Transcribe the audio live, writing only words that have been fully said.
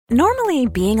Normally,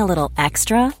 being a little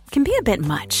extra can be a bit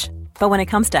much, but when it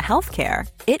comes to healthcare,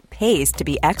 it pays to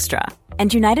be extra.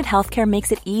 And United Healthcare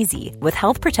makes it easy with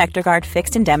Health Protector Guard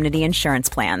fixed indemnity insurance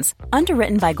plans.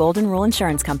 Underwritten by Golden Rule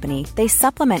Insurance Company, they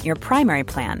supplement your primary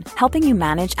plan, helping you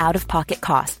manage out-of-pocket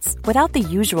costs without the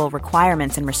usual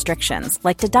requirements and restrictions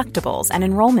like deductibles and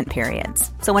enrollment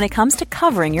periods. So when it comes to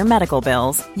covering your medical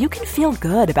bills, you can feel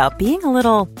good about being a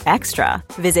little extra.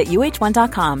 Visit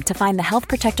uh1.com to find the Health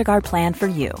Protector Guard plan for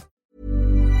you.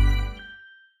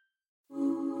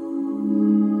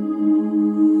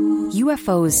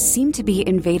 UFOs seem to be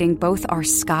invading both our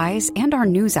skies and our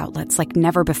news outlets like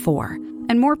never before.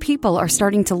 And more people are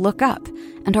starting to look up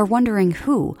and are wondering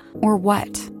who or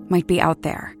what might be out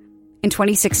there. In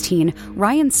 2016,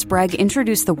 Ryan Sprague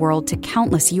introduced the world to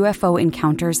countless UFO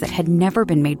encounters that had never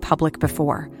been made public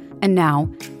before. And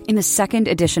now, in the second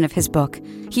edition of his book,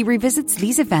 he revisits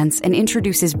these events and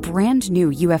introduces brand new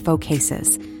UFO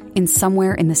cases in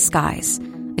Somewhere in the Skies,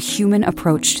 a human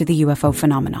approach to the UFO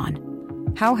phenomenon.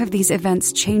 How have these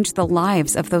events changed the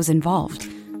lives of those involved?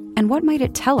 And what might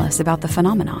it tell us about the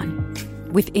phenomenon?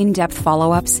 With in-depth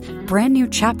follow-ups, brand new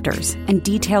chapters, and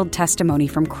detailed testimony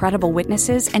from credible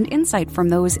witnesses and insight from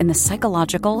those in the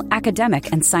psychological,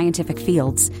 academic, and scientific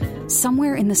fields,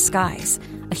 Somewhere in the Skies,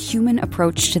 a human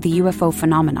approach to the UFO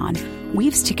phenomenon,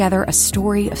 weaves together a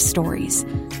story of stories,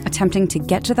 attempting to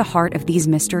get to the heart of these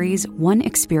mysteries one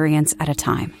experience at a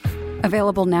time.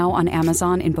 Available now on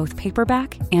Amazon in both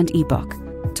paperback and ebook.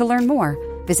 To learn more,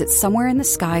 visit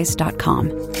somewhereintheskies.com.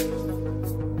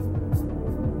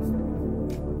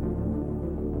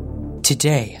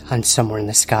 Today on Somewhere in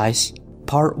the Skies,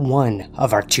 part 1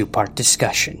 of our 2-part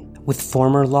discussion with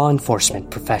former law enforcement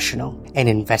professional and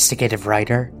investigative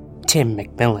writer Tim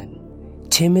McMillan.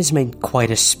 Tim has made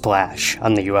quite a splash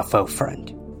on the UFO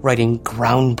front, writing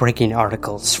groundbreaking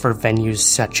articles for venues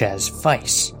such as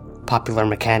Vice, Popular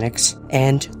Mechanics,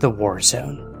 and The War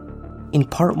Zone. In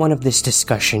part 1 of this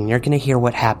discussion, you're going to hear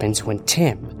what happens when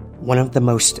Tim, one of the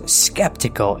most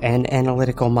skeptical and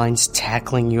analytical minds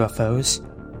tackling UFOs,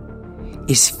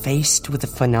 is faced with the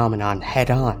phenomenon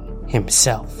head-on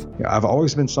himself. I've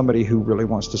always been somebody who really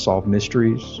wants to solve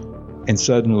mysteries, and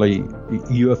suddenly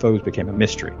UFOs became a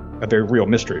mystery, a very real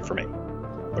mystery for me,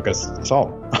 because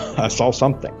I saw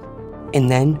something.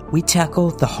 And then we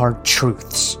tackle the hard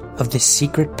truths of the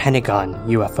secret Pentagon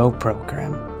UFO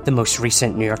program, the most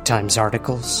recent New York Times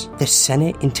articles, the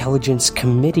Senate Intelligence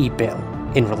Committee bill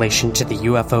in relation to the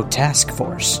UFO task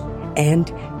force, and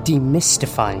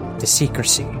demystifying the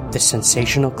secrecy, the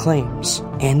sensational claims,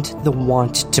 and the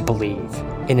want to believe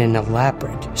in an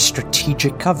elaborate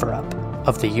strategic cover-up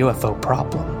of the UFO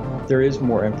problem. There is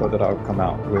more info that I'll come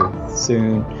out with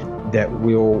soon that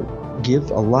will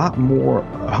give a lot more,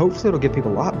 hopefully it'll give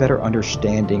people a lot better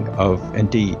understanding of,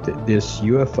 indeed, this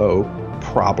UFO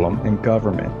problem in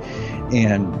government,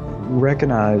 and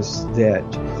recognize that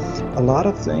a lot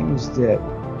of things that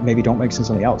maybe don't make sense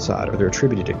on the outside, or they're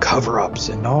attributed to cover-ups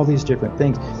and all these different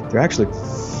things, they're actually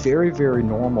very, very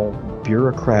normal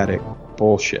bureaucratic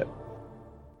bullshit.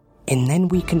 And then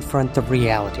we confront the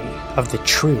reality of the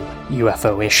true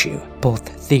UFO issue,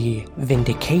 both the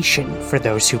vindication for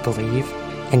those who believe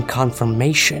and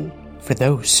confirmation for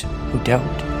those who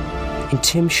don't. And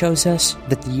Tim shows us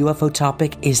that the UFO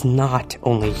topic is not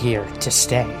only here to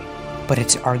stay, but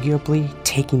it's arguably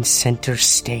taking center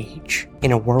stage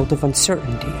in a world of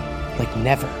uncertainty like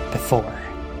never before.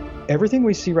 Everything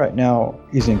we see right now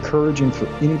is encouraging for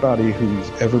anybody who's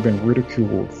ever been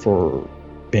ridiculed for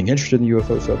being interested in the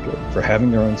UFO subject, for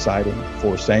having their own sighting,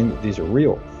 for saying that these are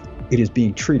real. It is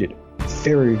being treated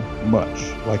very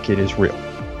much like it is real,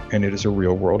 and it is a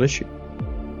real world issue.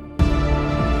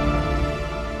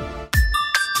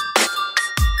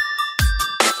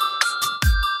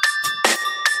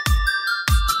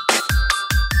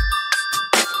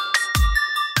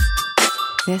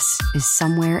 This is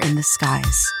Somewhere in the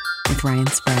Skies with Ryan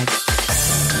Sprague.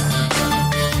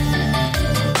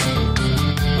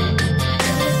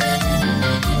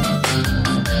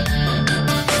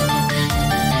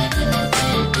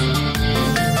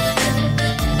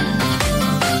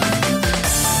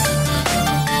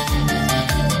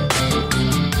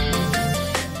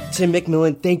 Tim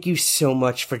McMillan, thank you so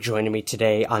much for joining me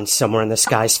today on Somewhere in the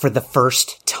Skies for the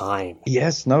first time.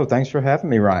 Yes, no, thanks for having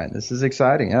me, Ryan. This is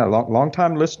exciting. Yeah,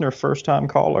 long-time listener, first-time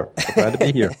caller. Glad to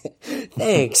be here.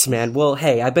 Thanks, man. Well,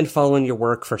 hey, I've been following your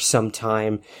work for some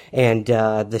time, and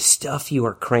the stuff you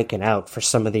are cranking out for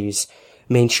some of these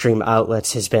mainstream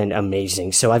outlets has been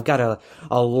amazing. So I've got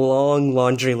a long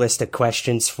laundry list of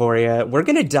questions for you. We're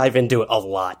going to dive into it a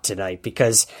lot tonight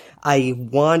because I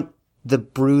want the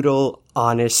brutal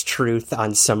honest truth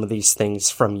on some of these things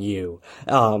from you,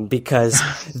 because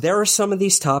there are some of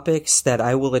these topics that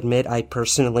I will admit I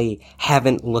personally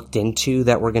haven't looked into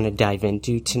that we're going to dive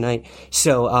into tonight.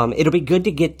 So it'll be good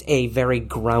to get a very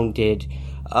grounded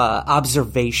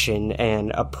observation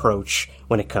and approach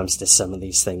when it comes to some of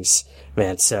these things,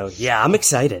 man. So yeah, I'm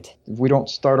excited. If we don't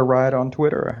start a riot on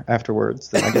Twitter afterwards,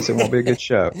 then I guess it won't be a good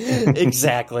show.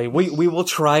 Exactly. We will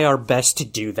try our best to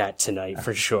do that tonight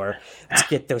for sure. Let's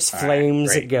get those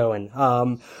flames going.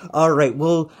 All right.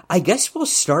 Well, I guess we'll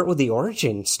start with the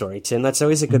origin story, Tim. That's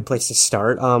always a good place to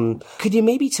start. Could you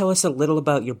maybe tell us a little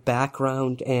about your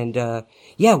background and,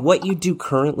 what you do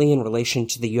currently in relation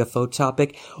to the UFO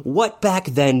topic? What back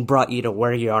then brought you to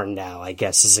where you are now, I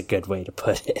guess is a good way to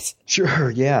put it. Sure.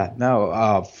 Yeah.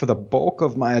 No, for the bulk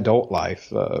of my adult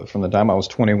life, from the time I was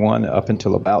 21 up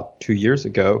until about 2 years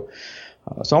ago,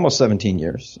 it's almost 17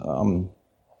 years,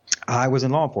 I was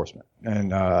in law enforcement,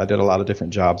 and I did a lot of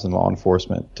different jobs in law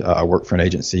enforcement. I worked for an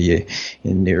agency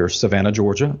near Savannah,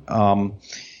 Georgia.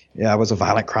 I was a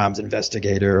violent crimes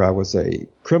investigator. I was a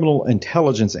criminal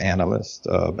intelligence analyst,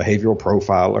 behavioral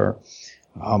profiler,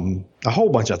 a whole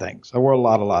bunch of things. I wore a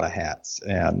lot of hats,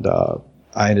 and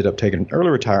I ended up taking early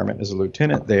retirement as a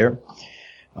lieutenant there.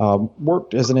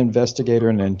 Worked as an investigator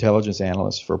and an intelligence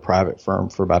analyst for a private firm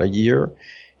for about a year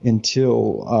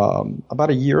until about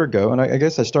a year ago. And I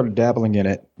guess I started dabbling in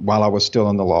it while I was still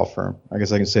in the law firm. I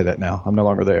guess I can say that now. I'm no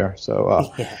longer there.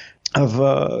 So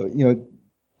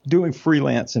doing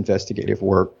freelance investigative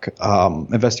work,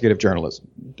 investigative journalism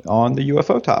on the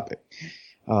UFO topic.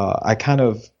 I kind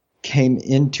of came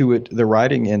into it, the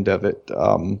writing end of it,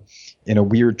 in a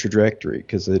weird trajectory,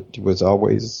 because it was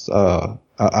always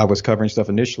I was covering stuff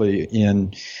initially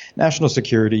in national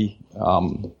security,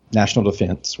 national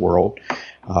defense world.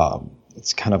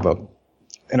 It's kind of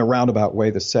in a roundabout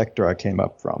way, the sector I came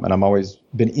up from, and I'm always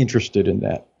been interested in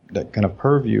that kind of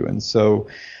purview. And so,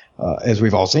 as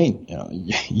we've all seen,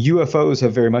 UFOs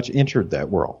have very much entered that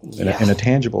world in a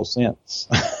tangible sense.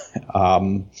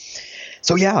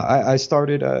 I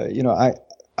started,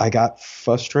 I got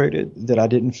frustrated that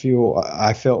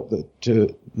I felt that,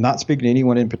 to not speak to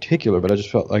anyone in particular, but I just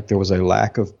felt like there was a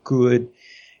lack of good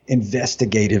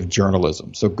investigative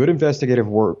journalism. So good investigative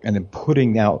work, and then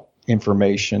putting out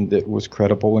information that was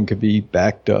credible and could be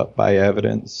backed up by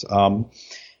evidence,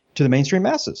 to the mainstream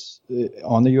masses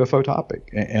on the UFO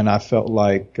topic. And I felt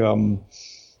like,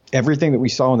 everything that we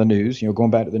saw in the news,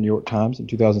 going back to the New York Times in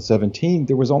 2017,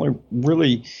 there was only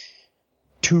really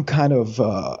two kind of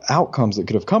outcomes that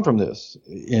could have come from this,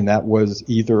 and that was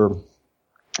either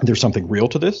there's something real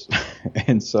to this,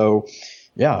 and so,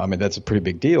 that's a pretty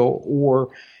big deal, or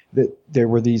that there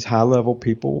were these high-level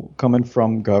people coming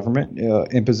from government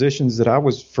in positions that I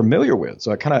was familiar with,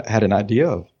 so I kind of had an idea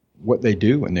of what they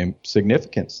do and the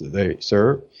significance that they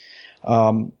serve,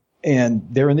 and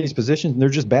they're in these positions, and they're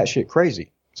just batshit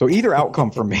crazy. So either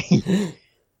outcome for me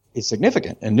is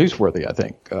significant and newsworthy, I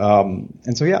think.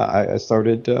 I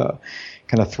started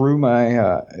kind of through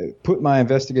put my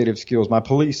investigative skills, my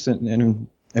police and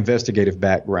investigative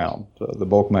background, the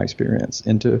bulk of my experience,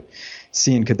 into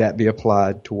seeing could that be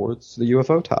applied towards the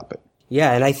UFO topic.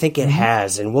 Yeah, and I think it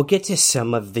has, and we'll get to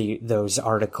some of those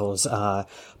articles,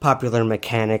 Popular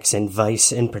Mechanics and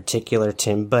Vice in particular,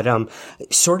 Tim. But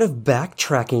sort of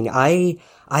backtracking,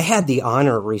 I had the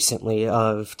honor recently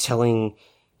of telling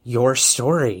your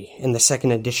story in the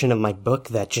second edition of my book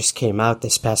that just came out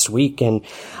this past week. And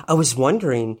I was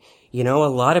wondering, a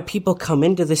lot of people come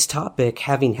into this topic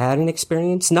having had an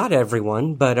experience, not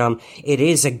everyone, but it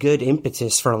is a good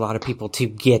impetus for a lot of people to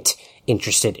get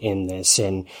interested in this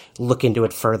and look into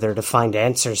it further to find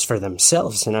answers for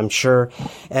themselves. And I'm sure,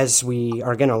 as we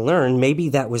are going to learn, maybe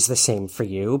that was the same for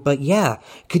you. But yeah,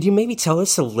 could you maybe tell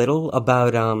us a little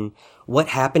about what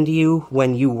happened to you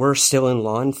when you were still in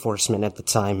law enforcement at the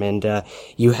time, and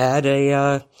you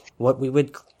had what we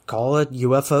would call a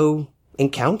UFO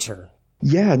encounter?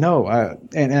 Yeah, no,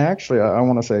 and actually, I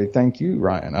want to say thank you,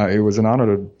 Ryan. It was an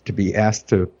honor to be asked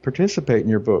to participate in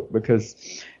your book, because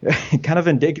kind of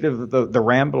indicative of the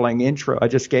rambling intro I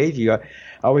just gave you. I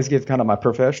always give kind of my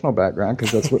professional background,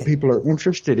 because that's what people are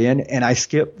interested in, and I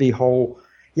skip the whole,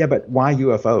 but why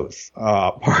UFOs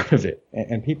part of it.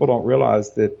 And people don't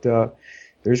realize that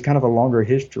there's kind of a longer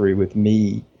history with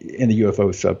me in the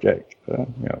UFO subject,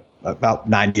 about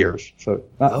 9 years. So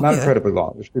not incredibly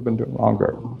long. We've been doing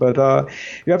longer. But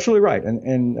you're absolutely right.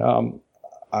 And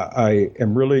I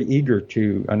am really eager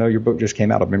I know your book just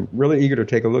came out. I've been really eager to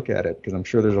take a look at it, because I'm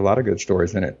sure there's a lot of good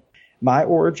stories in it. My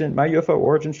UFO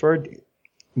origin story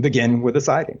began with a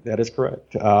sighting. That is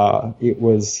correct. It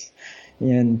was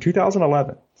in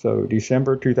 2011. So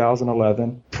December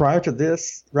 2011. Prior to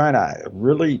this, Ryan, I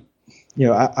really,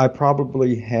 I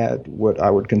probably had what I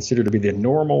would consider to be the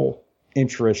normal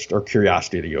interest or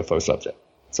curiosity of the UFO subject.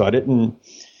 So I didn't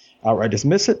outright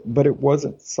dismiss it, but it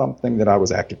wasn't something that I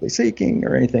was actively seeking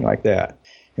or anything like that.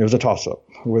 It was a toss-up,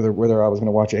 whether I was going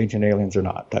to watch Ancient Aliens or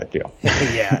not type deal.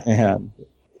 Yeah. And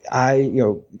I,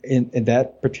 in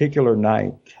that particular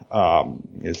night,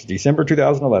 it's December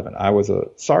 2011. I was a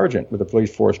sergeant with the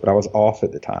police force, but I was off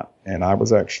at the time. And I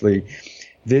was actually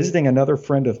visiting another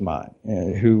friend of mine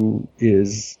who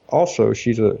is also,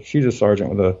 she's a sergeant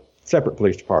with a separate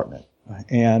police department.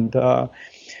 And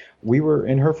we were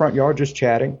in her front yard just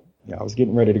chatting. I was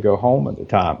getting ready to go home at the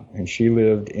time. And she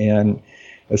lived in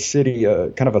a city,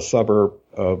 kind of a suburb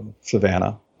of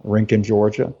Savannah, Rincon,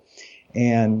 Georgia.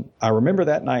 And I remember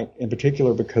that night in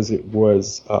particular because it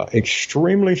was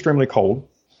extremely, extremely cold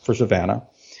for Savannah.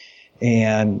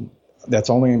 And that's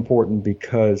only important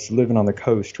because living on the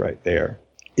coast right there,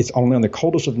 it's only on the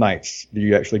coldest of nights do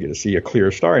you actually get to see a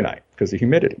clear, starry night because of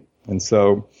humidity. And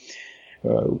so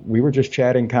we were just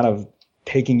chatting, kind of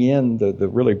taking in the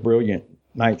really brilliant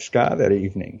night sky that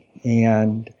evening.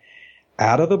 And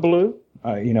out of the blue,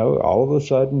 all of a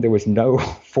sudden, there was no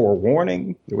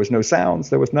forewarning, there was no sounds,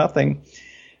 there was nothing.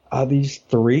 These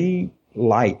three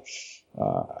lights,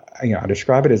 I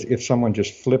describe it as if someone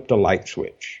just flipped a light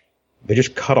switch. They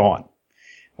just cut on,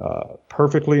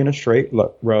 perfectly in a straight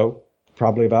row,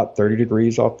 probably about 30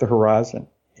 degrees off the horizon.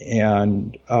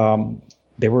 And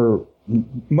they were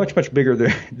much, much bigger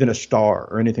than a star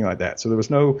or anything like that. So there was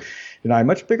no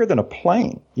much bigger than a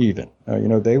plane even.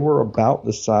 They were about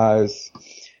the size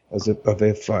of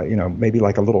if maybe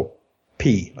like a little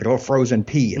pea, like a little frozen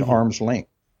pea at arm's length.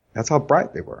 That's how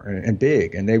bright they were and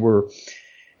big. And they weren't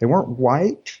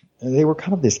white. They were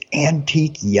kind of this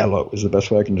antique yellow is the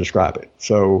best way I can describe it.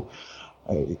 So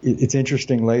it's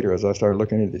interesting later as I started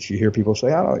looking at this, you hear people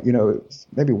say, it's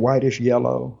maybe whitish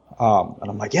yellow. And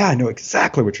I'm like, yeah, I know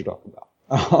exactly what you're talking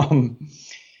about.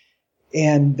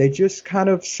 And they just kind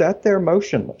of sat there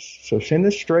motionless. So it's in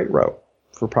this straight row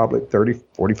for probably 30,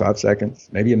 45 seconds,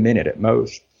 maybe a minute at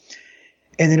most.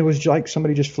 And then it was like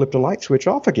somebody just flipped a light switch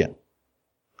off again.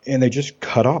 And they just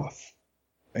cut off.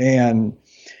 And,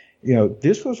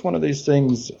 this was one of these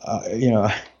things,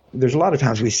 there's a lot of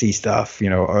times we see stuff,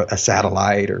 a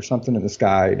satellite or something in the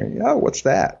sky. And, what's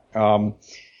that?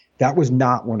 That was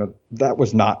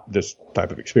not this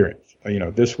type of experience.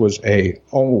 This was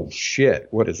oh shit,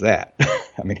 what is that?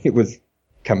 I mean, it was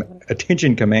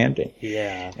attention commanding.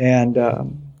 Yeah.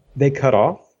 And they cut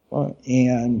off,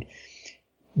 and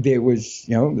there was,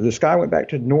 the sky went back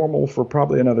to normal for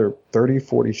probably another 30,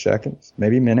 40 seconds,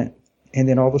 maybe a minute. And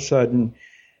then all of a sudden,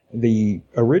 the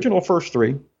original first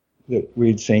three that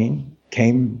we'd seen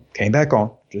came back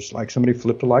on, just like somebody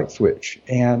flipped a light switch.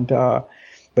 And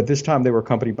but this time they were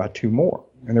accompanied by two more,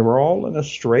 and they were all in a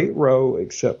straight row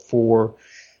except for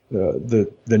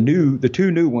the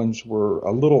two new ones were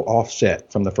a little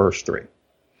offset from the first three.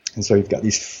 And so you've got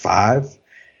these five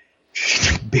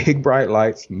big bright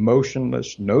lights,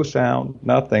 motionless, no sound,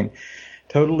 nothing,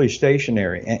 totally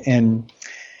stationary. And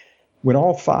when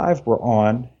all five were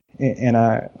on, and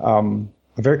I'm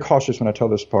very cautious when I tell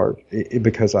this part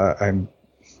because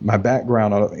my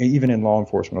background, even in law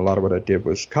enforcement, a lot of what I did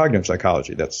was cognitive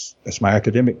psychology. That's my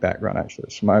academic background, actually.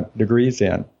 It's my degree's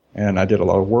in, and I did a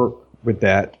lot of work with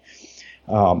that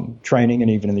training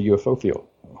and even in the UFO field.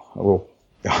 I will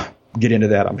get into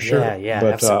that, I'm sure. Yeah,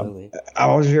 but, absolutely.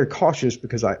 I was very cautious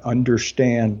because I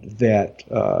understand that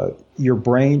your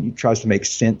brain tries to make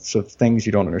sense of things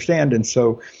you don't understand. And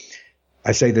so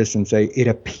I say this and say it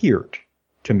appeared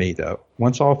to me, though,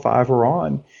 once all five were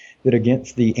on, that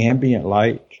against the ambient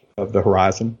light of the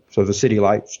horizon, so the city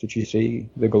lights that you see,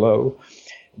 the glow,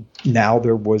 now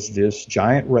there was this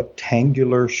giant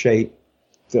rectangular shaped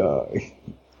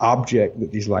object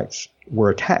that these lights were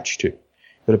attached to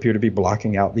that appeared to be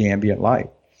blocking out the ambient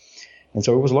light. And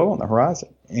so it was low on the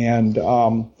horizon. And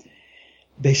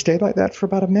they stayed like that for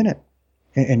about a minute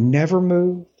and never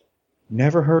moved,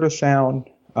 never heard a sound.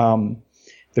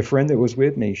 The friend that was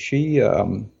with me, she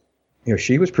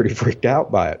was pretty freaked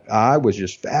out by it. I was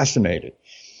just fascinated.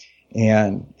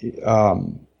 And,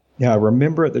 I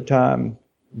remember at the time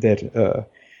that,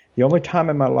 the only time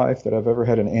in my life that I've ever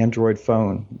had an Android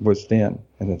phone was then.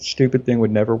 And that stupid thing would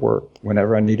never work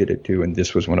whenever I needed it to. And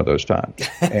this was one of those times.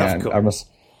 And I was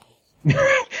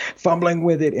fumbling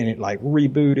with it and it like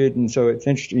rebooted. And so it's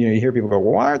interesting, you hear people go,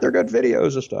 well, why aren't there good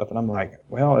videos of stuff? And I'm like,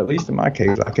 well, at least in my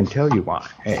case, I can tell you why.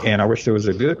 And I wish there was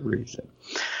a good reason.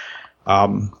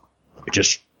 It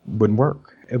just wouldn't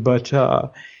work. But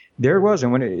there it was.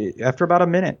 And after about a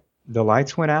minute, the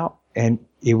lights went out, and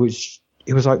it was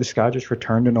like the sky just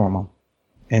returned to normal,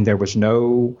 and there was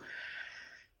no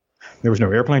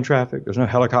airplane traffic. There's no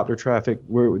helicopter traffic.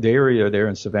 The area there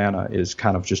in Savannah is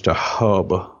kind of just a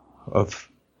hub of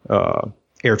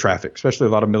air traffic, especially a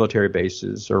lot of military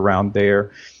bases around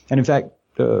there. And in fact,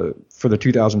 for the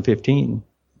 2015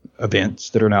 events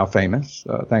that are now famous,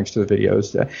 thanks to the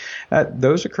videos,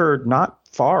 those occurred not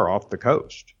far off the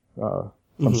coast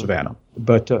from Savannah,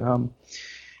 but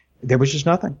there was just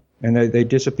nothing, and they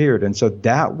disappeared. And so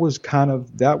that was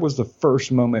the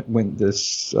first moment when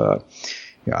this.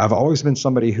 I've always been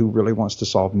somebody who really wants to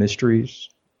solve mysteries,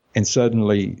 and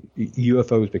suddenly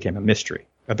UFOs became a mystery,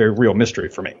 a very real mystery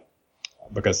for me,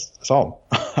 because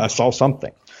I saw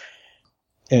something.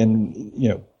 And,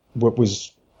 what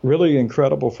was really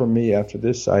incredible for me after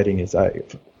this sighting is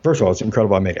first of all, it's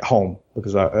incredible I made it home,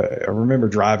 because I remember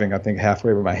driving, I think,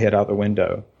 halfway with my head out the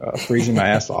window, freezing my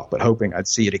ass off, but hoping I'd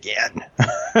see it again.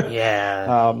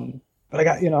 Yeah. But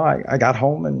I got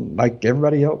home, and like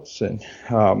everybody else, and,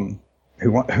 who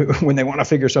when they want to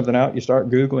figure something out, you start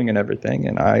Googling and everything.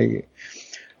 And it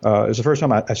was the first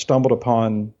time I stumbled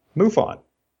upon MUFON.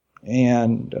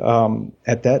 And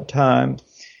at that time,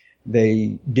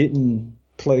 they didn't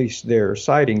place their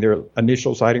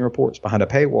initial sighting reports behind a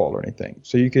paywall or anything.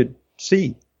 So you could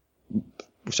see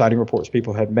sighting reports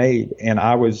people had made. And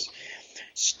I was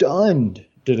stunned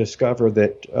to discover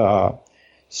that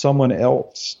someone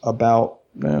else about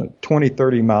 20,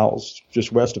 30 miles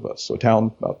just west of us, so a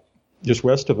town about just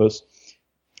west of us,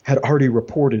 had already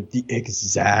reported the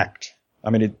exact.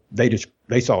 I mean, they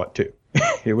saw it too.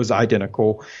 It was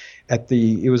identical.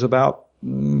 It was about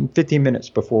 15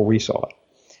 minutes before we saw it,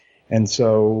 and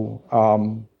so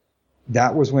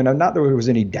that was when. Not that there was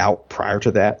any doubt prior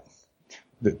to that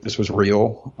this was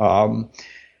real,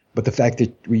 but the fact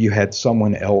that you had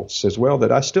someone else as well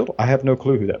that I have no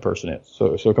clue who that person is.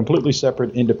 So completely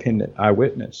separate, independent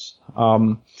eyewitness.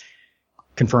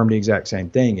 Confirmed the exact same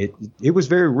thing. It was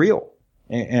very real.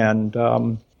 And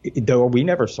though we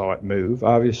never saw it move,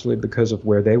 obviously because of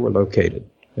where they were located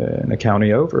in a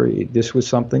county over, this was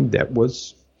something that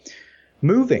was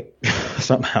moving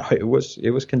somehow. It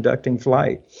was conducting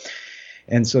flight.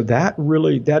 And so that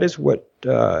is what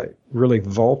really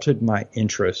vaulted my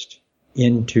interest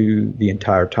into the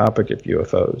entire topic of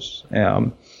UFOs.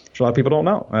 Which a lot of people don't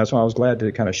know. That's why I was glad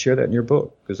to kind of share that in your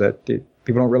book, because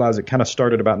people don't realize it kind of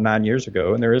started about 9 years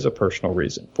ago, and there is a personal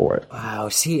reason for it. Wow,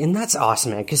 see, and that's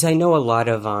awesome, man, because I know a lot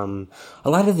of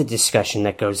the discussion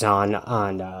that goes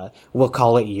on we'll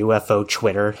call it UFO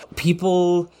Twitter.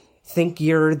 People think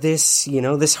you're this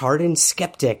hardened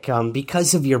skeptic,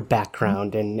 because of your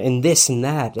background and this and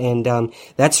that. And,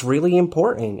 that's really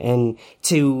important. And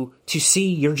to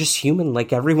see you're just human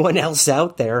like everyone else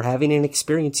out there having an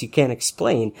experience you can't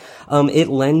explain, it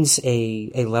lends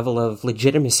a level of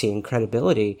legitimacy and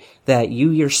credibility that you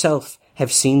yourself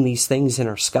have seen these things in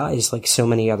our skies like so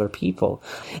many other people.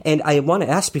 And I want to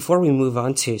ask, before we move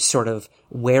on to sort of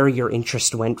where your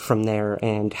interest went from there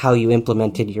and how you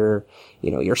implemented your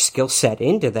skill set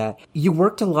into that. You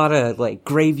worked a lot of like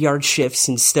graveyard shifts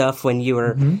and stuff when you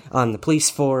were on the police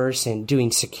force and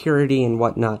doing security and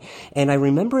whatnot. And I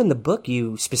remember in the book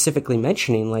you specifically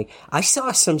mentioning, like, I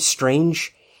saw some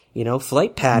strange,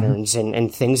 flight patterns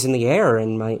and things in the air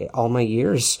in all my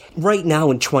years. Right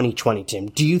now in 2020, Tim,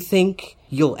 do you think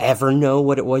you'll ever know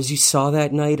what it was you saw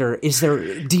that night? Or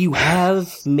do you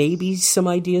have maybe some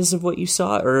ideas of what you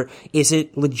saw? Or is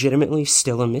it legitimately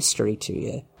still a mystery to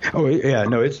you? Oh, yeah,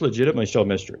 no, it's legitimately still a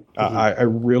mystery. I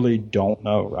really don't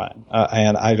know, Ryan.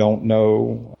 And I don't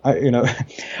know,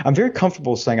 I'm very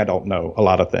comfortable saying I don't know a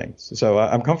lot of things. So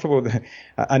I'm comfortable with,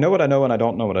 I know what I know and I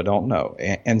don't know what I don't know.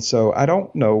 And so I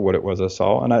don't know what it was I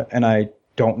saw, and I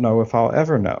don't know if I'll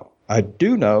ever know. I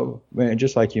do know, and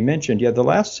just like you mentioned, the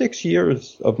last 6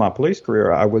 years of my police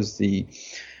career, I was the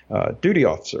duty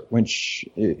officer, which,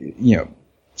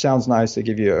 sounds nice. They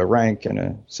give you a rank and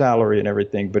a salary and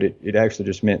everything, but it actually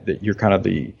just meant that you're kind of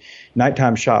the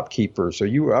nighttime shopkeeper. So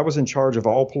I was in charge of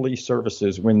all police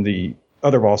services when the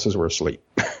other bosses were asleep.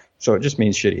 So it just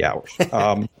means shitty hours.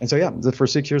 And so, for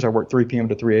 6 years, I worked 3 p.m.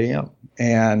 to 3 a.m.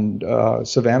 And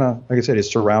Savannah, like I said, is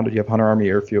surrounded. You have Hunter Army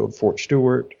Airfield, Fort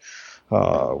Stewart. We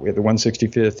have the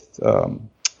 165th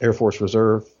Air Force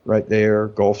Reserve right there,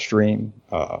 Gulfstream,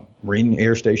 Marine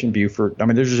Air Station, Beaufort. I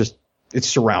mean, it's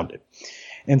surrounded.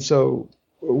 And so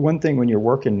one thing when you're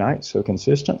working nights so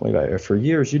consistently for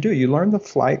years, you learn the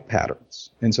flight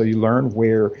patterns. And so you learn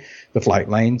where the flight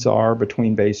lanes are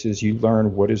between bases. You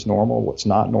learn what is normal, what's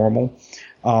not normal.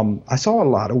 I saw a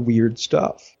lot of weird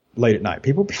stuff late at night.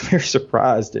 People be very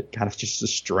surprised at kind of just the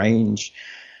strange,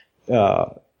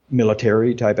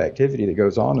 military type activity that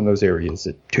goes on in those areas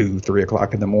at 2, 3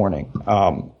 o'clock in the morning.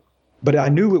 But I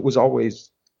knew it was always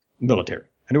military.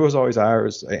 I knew it was always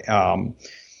ours.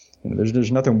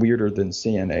 There's nothing weirder than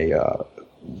seeing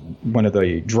one of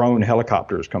the drone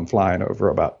helicopters come flying over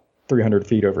about 300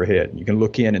 feet overhead. You can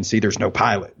look in and see there's no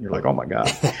pilot. You're like, oh my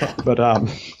God. But,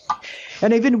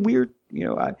 and even weird,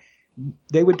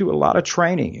 they would do a lot of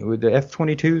training. The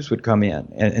F-22s would come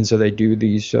in. And so they do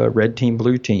these red team,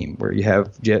 blue team, where you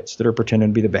have jets that are pretending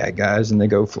to be the bad guys and they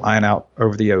go flying out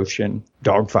over the ocean,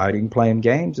 dogfighting, playing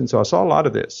games. And so I saw a lot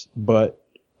of this. But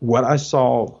what I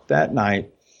saw that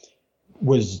night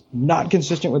was not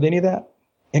consistent with any of that.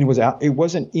 And it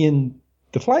wasn't in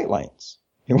the flight lanes.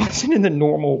 It wasn't in the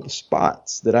normal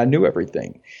spots that I knew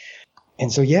everything.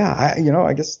 And so, yeah,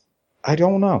 I guess I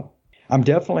don't know. I'm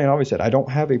definitely, and I always said, I don't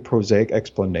have a prosaic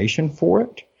explanation for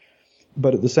it.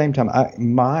 But at the same time,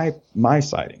 my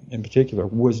sighting in particular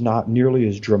was not nearly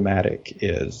as dramatic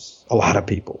as a lot of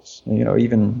people's.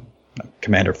 Even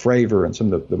Commander Fravor and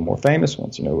some of the more famous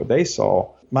ones, what they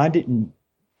saw, mine didn't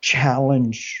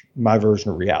challenge my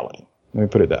version of reality. Let me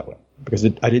put it that way. Because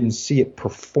I didn't see it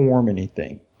perform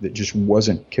anything that just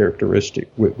wasn't characteristic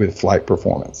with flight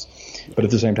performance. But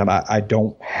at the same time, I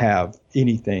don't have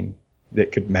anything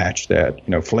that could match that.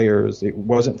 Flares, it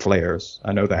wasn't flares.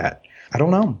 I know that. I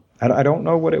don't know. I don't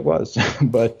know what it was.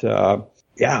 But,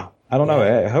 yeah, I don't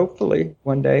know. Hopefully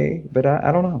one day, but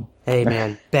I don't know. Hey,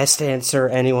 man, best answer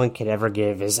anyone could ever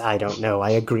give is I don't know.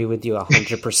 I agree with you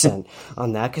 100%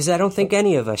 on that because I don't think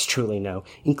any of us truly know,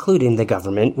 including the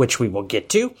government, which we will get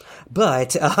to.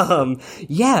 But,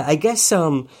 yeah, I guess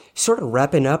sort of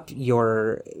wrapping up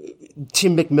your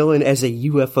Tim McMillan as a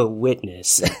UFO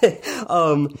witness,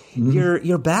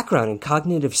 your background in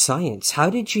cognitive science,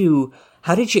 how did you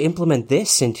implement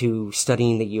this into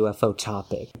studying the UFO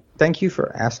topic? Thank you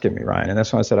for asking me, Ryan. And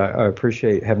that's why I said I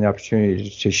appreciate having the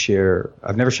opportunity to share.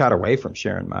 I've never shied away from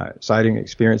sharing my sighting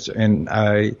experience, and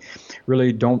I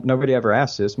really don't. Nobody ever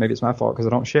asks this. Maybe it's my fault because I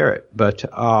don't share it. But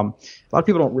a lot of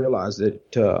people don't realize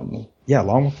that,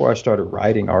 long before I started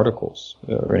writing articles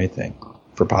or anything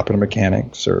for Popular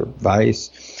Mechanics or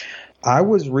Vice, I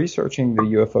was researching the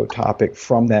UFO topic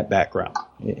from that background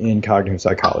in cognitive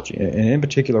psychology. And in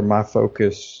particular, my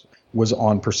focus was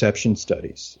on perception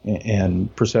studies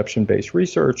and perception-based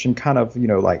research and kind of,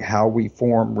 like how we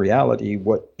form reality,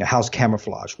 how's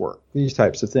camouflage work, these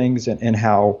types of things, and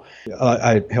how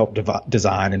I helped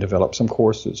design and develop some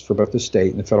courses for both the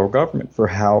state and the federal government for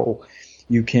how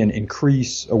you can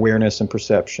increase awareness and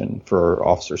perception for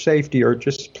officer safety or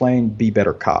just plain be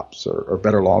better cops or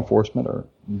better law enforcement or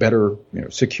better,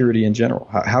 security in general,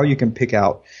 how you can pick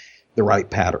out the right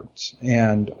patterns.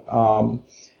 And,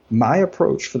 my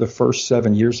approach for the first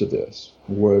 7 years of this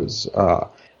was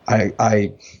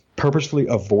I purposefully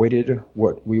avoided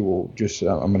what we will just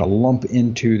I'm going to lump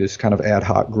into this kind of ad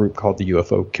hoc group called the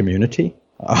UFO community,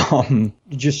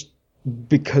 just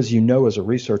because as a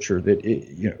researcher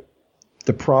that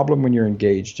the problem when you're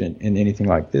engaged in anything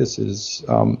like this is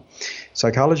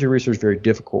psychology research is very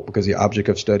difficult because the object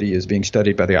of study is being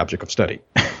studied by the object of study,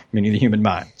 meaning the human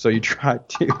mind. So you try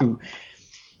to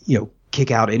kick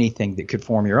out anything that could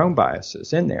form your own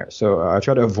biases in there. So I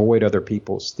try to avoid other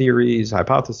people's theories,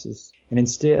 hypotheses, and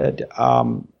instead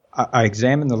I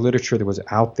examined the literature that was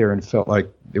out there and felt like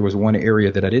there was one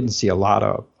area that I didn't see a lot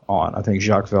of on. I think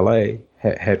Jacques Vallée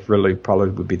had really probably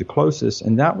would be the closest,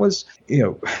 and that was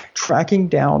tracking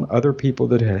down other people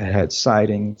that had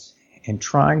sightings and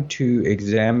trying to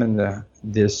examine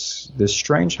this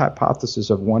strange hypothesis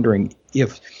of wondering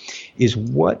is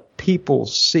what people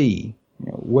see,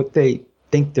 what they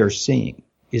think they're seeing,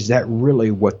 is that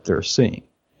really what they're seeing?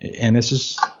 And this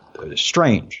is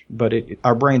strange, but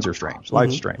our brains are strange.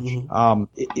 Life's strange.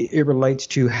 It relates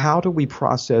to how do we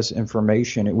process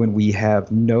information when we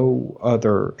have no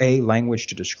other language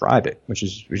to describe it, which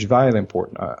is vitally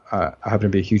important. I happen to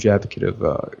be a huge advocate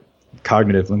of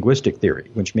cognitive linguistic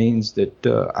theory, which means that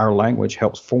our language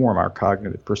helps form our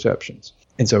cognitive perceptions.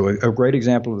 And so a great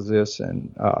example of this,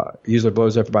 and usually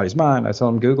blows everybody's mind, I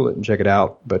tell them Google it and check it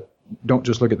out, but don't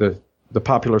just look at the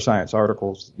popular science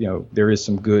articles. There is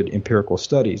some good empirical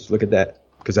studies. Look at that,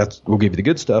 because we'll give you the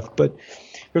good stuff. But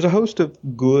there's a host of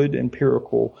good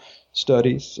empirical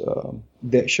studies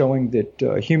that showing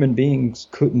that human beings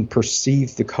couldn't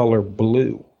perceive the color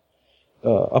blue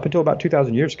up until about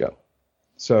 2,000 years ago.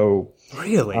 So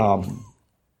really,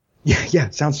 yeah,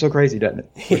 it sounds so crazy, doesn't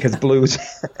it? Because blue is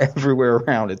everywhere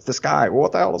around. It's the sky. Well,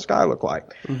 what the hell does the sky look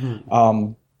like?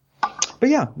 But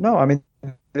yeah, no, I mean,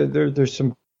 there's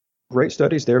some great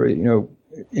studies there.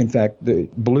 In fact, the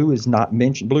blue is not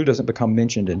mentioned. Blue doesn't become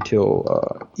mentioned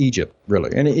until Egypt,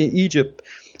 really. And Egypt,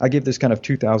 I give this kind of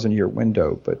 2,000-year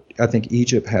window, but I think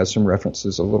Egypt has some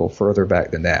references a little further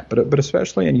back than that. But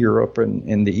especially in Europe and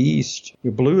in the East,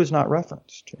 blue is not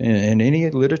referenced. In any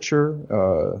literature,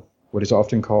 what is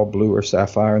often called blue or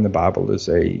sapphire in the Bible is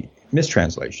a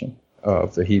mistranslation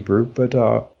of the Hebrew, but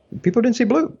people didn't see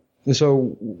blue.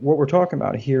 So what we're talking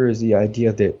about here is the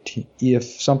idea that if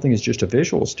something is just a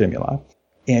visual stimuli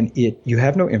and you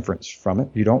have no inference from it,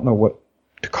 you don't know what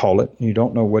to call it, you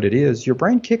don't know what it is, your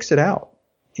brain kicks it out.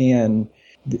 And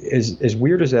as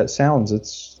weird as that sounds,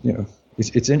 it's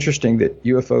interesting that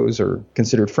UFOs are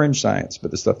considered fringe science, but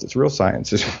the stuff that's real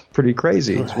science is pretty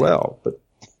crazy as well. But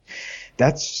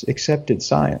that's accepted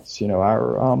science.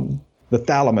 The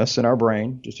thalamus in our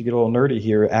brain, just to get a little nerdy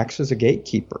here, acts as a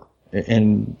gatekeeper.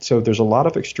 And so there's a lot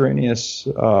of extraneous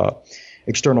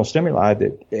external stimuli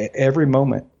that every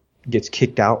moment gets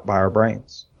kicked out by our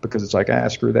brains because it's like,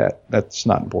 screw that. That's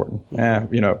not important.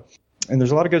 And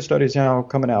there's a lot of good studies now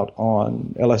coming out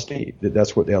on LSD.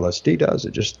 That's what the LSD does.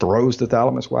 It just throws the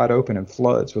thalamus wide open and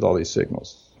floods with all these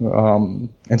signals.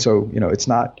 And so, it's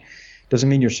doesn't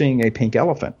mean you're seeing a pink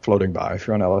elephant floating by if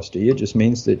you're on LSD. It just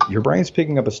means that your brain's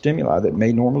picking up a stimuli that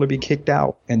may normally be kicked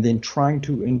out and then trying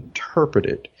to interpret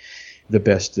it the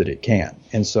best that it can.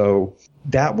 And so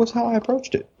that was how I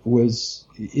approached it, was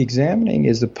examining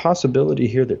is the possibility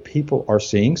here that people are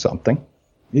seeing something.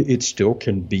 It still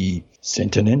can be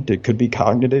sentient. It could be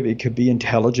cognitive. It could be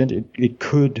intelligent. It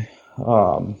could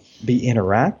be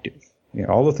interactive.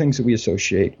 All the things that we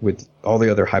associate with all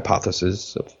the other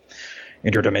hypotheses of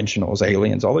interdimensionals,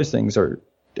 aliens, all these things are,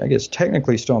 I guess,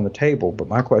 technically still on the table. But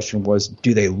my question was,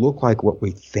 do they look like what we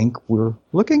think we're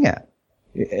looking at?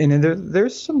 And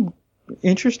there's some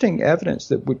interesting evidence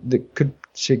that could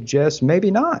suggest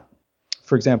maybe not.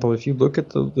 For example, if you look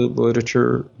at the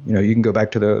literature, you can go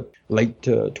back to the late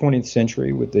 20th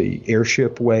century with the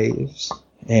airship waves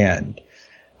and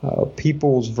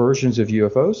people's versions of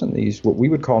UFOs, and these, what we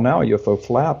would call now a UFO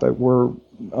flap, were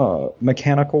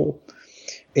mechanical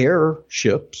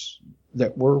airships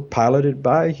that were piloted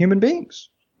by human beings.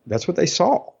 That's what they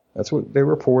saw. That's what they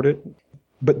reported.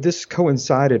 But this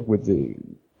coincided with the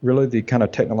kind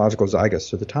of technological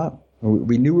zeitgeist of the time.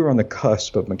 We knew we were on the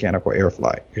cusp of mechanical air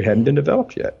flight. It hadn't been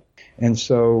developed yet. And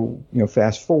so,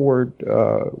 fast forward,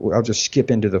 I'll just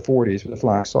skip into the 40s with the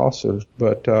flying saucers,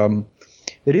 but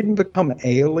they didn't become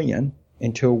alien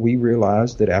until we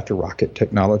realized that after rocket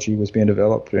technology was being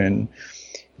developed and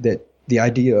that the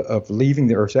idea of leaving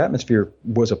the Earth's atmosphere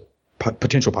was a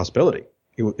potential possibility.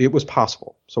 It was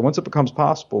possible. So once it becomes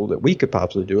possible that we could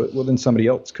possibly do it, well, then somebody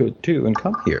else could too and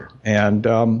come here. And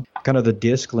kind of the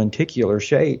disc lenticular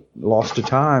shape lost to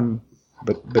time.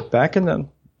 But back in the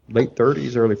late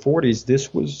 30s, early 40s,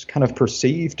 this was kind of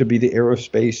perceived to be the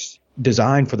aerospace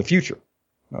design for the future.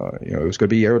 It was going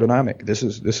to be aerodynamic. This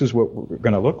is what we're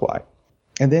going to look like.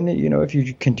 And then, if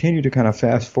you continue to kind of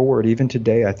fast forward, even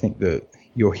today, I think that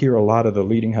you'll hear a lot of the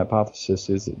leading hypothesis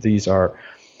is that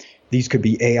these could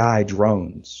be AI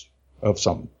drones of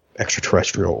some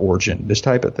extraterrestrial origin, this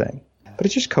type of thing. But it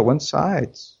just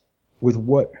coincides with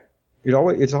what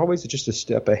it's always just a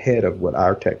step ahead of what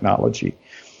our technology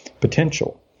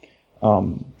potential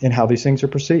and how these things are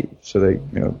perceived. So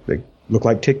they look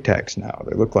like Tic Tacs now.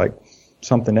 They look like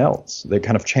something else. They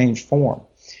kind of change form.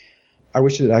 I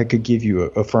wish that I could give you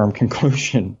a firm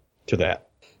conclusion to that.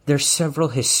 There's several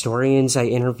historians I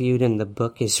interviewed in the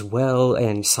book as well,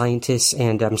 and scientists,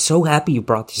 and I'm so happy you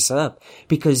brought this up,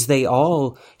 because they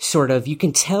all you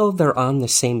can tell they're on the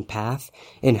same path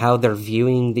in how they're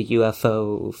viewing the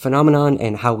UFO phenomenon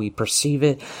and how we perceive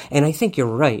it. And I think you're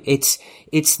right. It's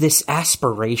this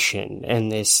aspiration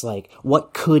and this,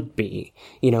 what could be,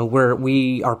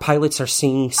 where our pilots are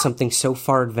seeing something so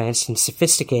far advanced and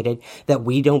sophisticated that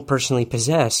we don't personally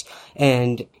possess.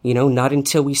 And, not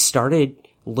until we started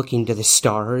looking to the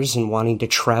stars and wanting to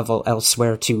travel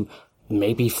elsewhere to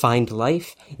maybe find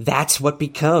life, that's what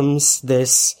becomes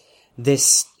this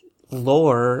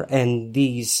lore and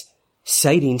these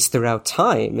sightings throughout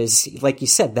time is, like you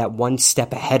said, that one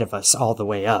step ahead of us all the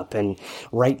way up. And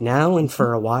right now and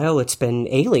for a while it's been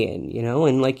alien,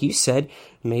 and like you said,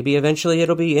 maybe eventually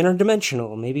it'll be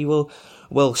interdimensional. Maybe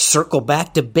we'll circle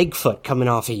back to Bigfoot coming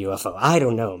off a UFO. I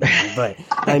don't know, man, but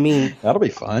I mean, that'll be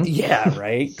fun. Yeah,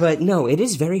 right. But no, it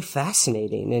is very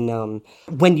fascinating. And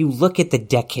when you look at the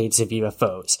decades of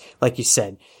UFOs, like you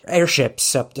said,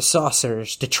 airships up to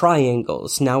saucers to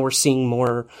triangles, now we're seeing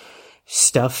more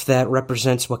stuff that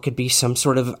represents what could be some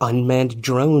sort of unmanned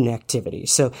drone activity.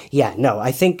 So yeah, no,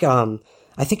 I think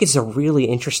I think it's a really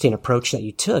interesting approach that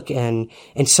you took, and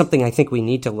something I think we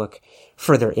need to look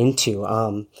further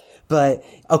into. But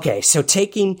okay, so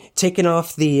taking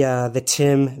off the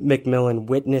Tim McMillan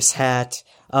witness hat,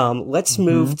 let's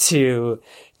move to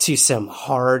some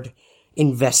hard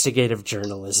investigative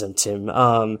journalism, Tim.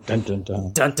 Dun dun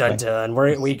dun. Dun dun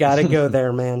dun. We gotta go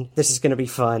there, man. This is gonna be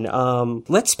fun.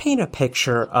 Let's paint a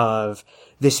picture of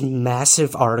this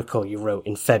massive article you wrote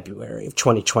in February of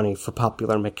 2020 for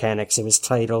Popular Mechanics. It was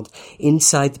titled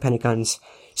 "Inside the Pentagon's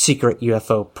Secret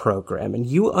UFO Program," and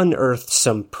you unearthed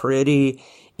some pretty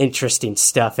interesting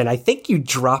stuff. And I think you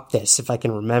dropped this, if I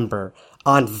can remember,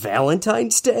 on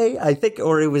Valentine's Day, I think,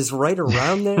 or it was right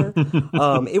around there.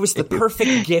 It was the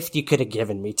perfect gift you could have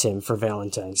given me, Tim, for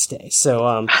Valentine's Day.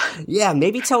 So, yeah,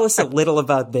 maybe tell us a little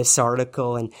about this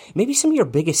article and maybe some of your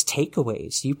biggest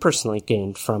takeaways you personally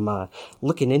gained from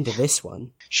looking into this one.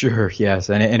 Sure,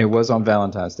 yes. And it was on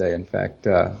Valentine's Day. In fact,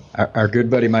 our good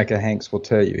buddy Micah Hanks will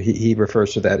tell you, he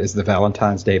refers to that as the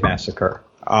Valentine's Day Massacre.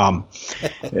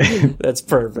 That's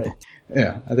perfect.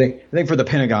 Yeah, I think for the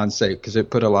Pentagon's sake, because it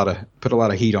put a lot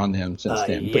of heat on them since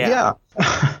then. Yeah. But yeah,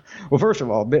 well, first of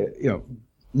all,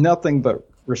 nothing but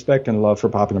respect and love for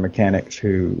Popular Mechanics,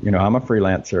 who, I'm a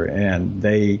freelancer, and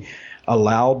they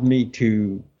allowed me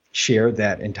to share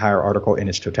that entire article in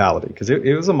its totality, because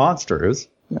it was a monster. It was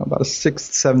about a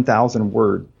 7,000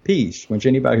 word piece, which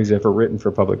anybody who's ever written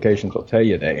for publications will tell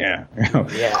you that,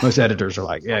 most editors are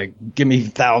like, give me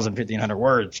 1,000, 1,500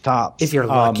 words tops. If you're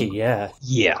lucky,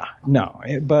 Yeah, no.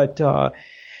 But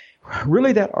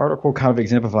really that article kind of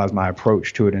exemplifies my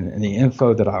approach to it and the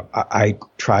info that I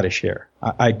try to share.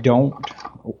 I don't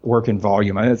work in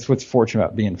volume. That's what's fortunate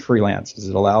about being freelance, is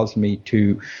it allows me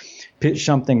to pitch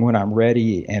something when I'm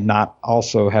ready and not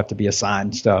also have to be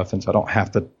assigned stuff, and so I don't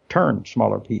have to turn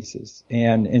smaller pieces.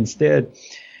 And instead,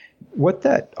 what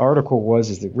that article was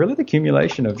is really the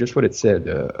accumulation of just what it said,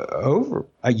 over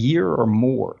a year or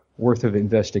more worth of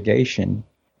investigation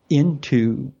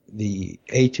into the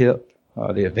ATIP,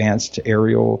 the Advanced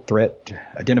Aerial Threat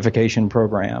Identification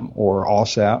Program, or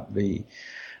AAWSAP, the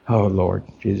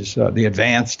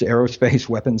Advanced Aerospace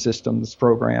Weapon Systems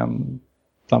Program,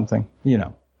 something, these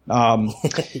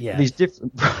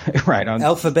different, right.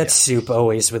 Alphabet soup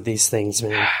always with these things,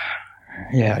 man.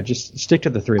 Yeah, just stick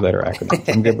to the 3-letter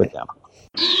acronyms. I'm good with them.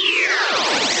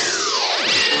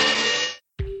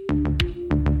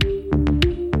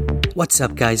 What's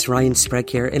up, guys? Ryan Sprague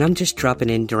here, and I'm just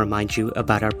dropping in to remind you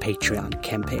about our Patreon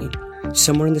campaign.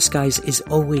 Somewhere in the Skies is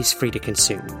always free to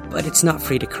consume, but it's not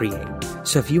free to create.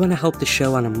 So if you want to help the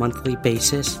show on a monthly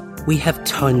basis, we have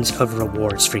tons of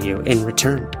rewards for you in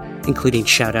return, including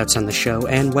shoutouts on the show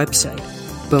and website,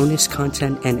 bonus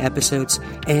content and episodes,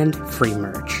 and free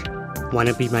merch. Want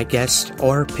to be my guest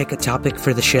or pick a topic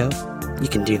for the show? You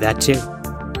can do that too.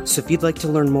 So if you'd like to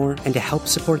learn more and to help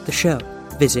support the show,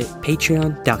 visit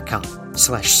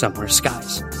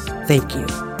patreon.com/somewhereskies. Thank you,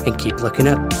 and keep looking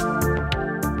up.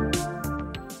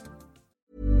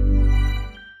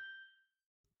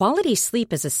 Quality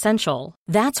sleep is essential.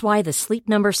 That's why the Sleep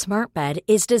Number Smart Bed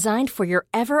is designed for your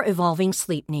ever-evolving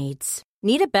sleep needs.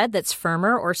 Need a bed that's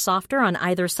firmer or softer on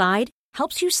either side?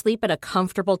 Helps you sleep at a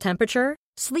comfortable temperature?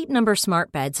 Sleep Number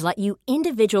Smart Beds let you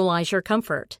individualize your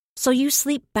comfort, so you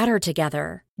sleep better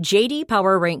together. J.D.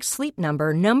 Power ranks Sleep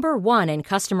Number number 1 in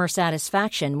customer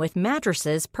satisfaction with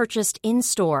mattresses purchased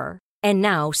in-store. And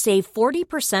now save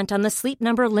 40% on the Sleep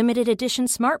Number Limited Edition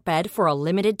Smart Bed for a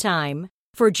limited time.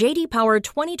 For J.D. Power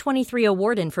 2023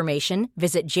 award information,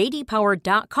 visit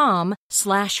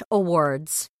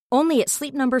jdpower.com/awards. Only at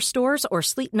Sleep Number stores or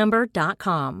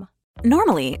sleepnumber.com.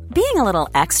 Normally, being a little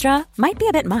extra might be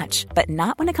a bit much, but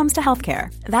not when it comes to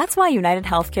healthcare. That's why United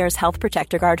Healthcare's Health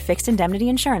Protector Guard fixed indemnity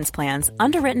insurance plans,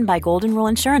 underwritten by Golden Rule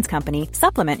Insurance Company,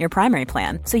 supplement your primary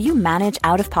plan so you manage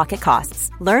out-of-pocket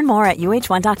costs. Learn more at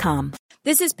uh1.com.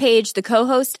 This is Paige, the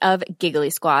co-host of Giggly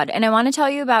Squad, and I want to tell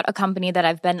you about a company that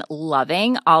I've been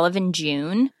loving, Olive &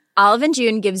 June. Olive &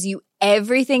 June gives you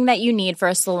everything that you need for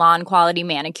a salon-quality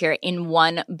manicure in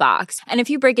one box. And if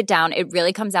you break it down, it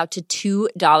really comes out to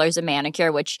 $2 a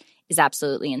manicure, which is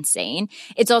absolutely insane.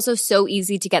 It's also so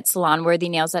easy to get salon-worthy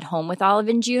nails at home with Olive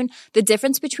 & June. The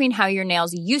difference between how your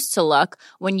nails used to look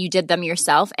when you did them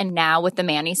yourself and now with the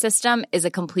Mani system is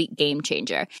a complete game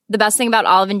changer. The best thing about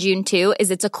Olive & June, too,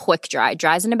 is it's a quick dry.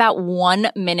 Dries in about 1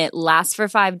 minute, lasts for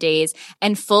 5 days,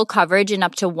 and full coverage in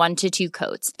up to 1 to 2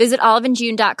 coats. Visit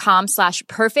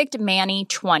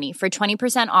oliveandjune.com/perfectmani20 for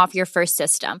 20% off your first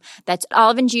system. That's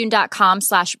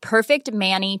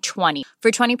oliveandjune.com/perfectmani20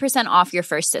 for 20% off your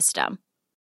first system.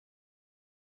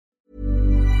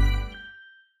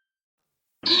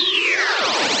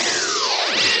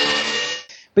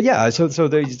 But yeah, so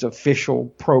these official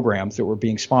programs that were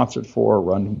being sponsored for or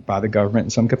run by the government in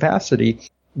some capacity,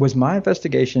 was my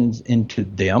investigations into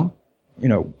them. You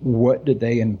know, what did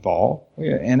they involve?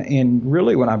 And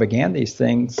really, when I began these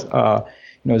things,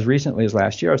 as recently as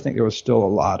last year, I think there was still a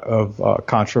lot of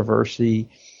controversy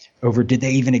over did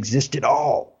they even exist at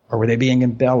all, or were they being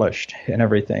embellished and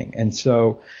everything. And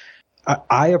so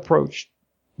I approached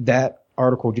that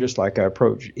article just like I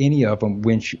approach any of them,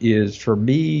 which is, for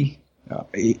me,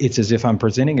 it's as if I'm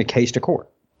presenting a case to court.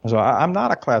 So I'm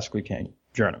not a classically trained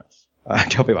journalist. I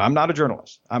tell people I'm not a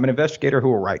journalist. I'm an investigator who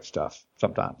will write stuff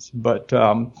sometimes. But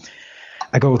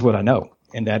I go with what I know,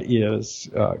 and that is,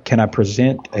 can I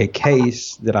present a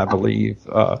case that I believe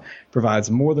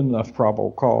provides more than enough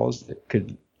probable cause that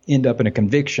could end up in a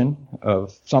conviction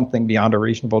of something beyond a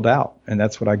reasonable doubt? And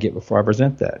that's what I get before I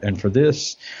present that. And for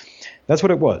this, that's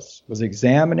what it was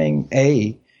examining,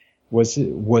 was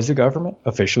the government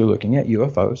officially looking at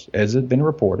UFOs as had been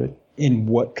reported, in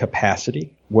what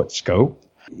capacity, what scope.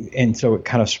 And so it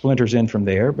kind of splinters in from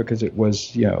there, because it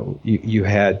was, you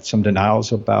had some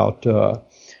denials about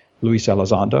Luis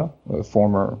Elizondo, a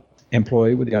former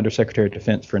employee with the Undersecretary of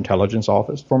Defense for Intelligence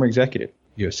Office, former executive.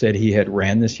 Said he had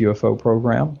ran this UFO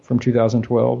program from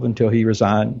 2012 until he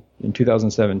resigned in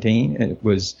 2017. And it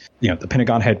was, the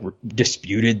Pentagon had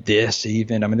disputed this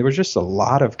even. I mean, there was just a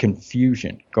lot of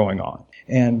confusion going on.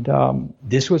 And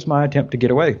this was my attempt to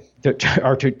get away,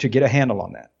 to get a handle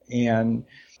on that. And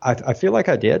I feel like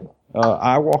I did.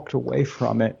 I walked away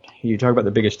from it. You talk about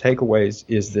the biggest takeaways,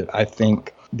 is that I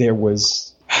think there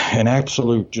was an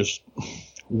absolute just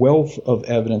wealth of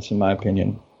evidence, in my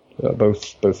opinion,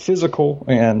 both physical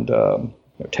and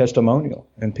testimonial,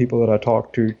 and people that I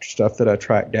talked to, stuff that I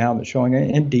tracked down, that's showing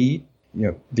indeed,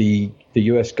 the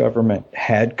U.S. government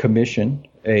had commissioned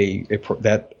the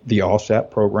ALSAT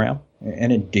program,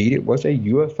 and indeed it was a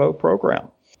UFO program.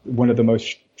 One of the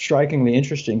most strikingly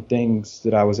interesting things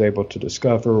that I was able to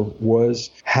discover was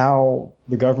how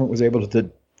the government was able to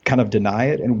kind of deny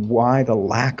it, and why the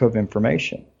lack of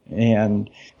information. And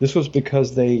this was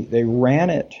because they ran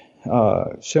it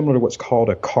similar to what's called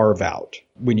a carve-out.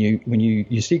 When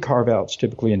you see carve-outs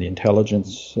typically in the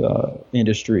intelligence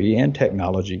industry and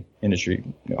technology industry,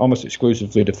 almost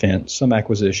exclusively defense, some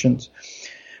acquisitions.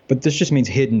 But this just means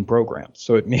hidden programs.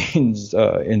 So it means,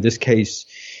 in this case,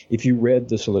 if you read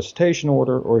the solicitation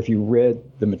order, or if you read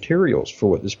the materials for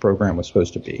what this program was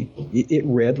supposed to be, it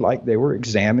read like they were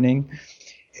examining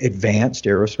advanced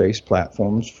aerospace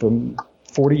platforms from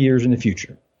 40 years in the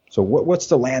future. So what's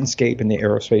the landscape in the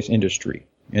aerospace industry,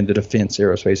 in the defense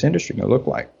aerospace industry, going to look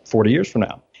like 40 years from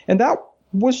now? And that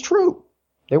was true.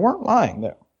 They weren't lying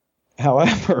there.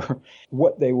 However,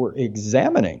 what they were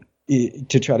examining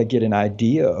to try to get an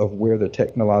idea of where the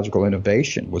technological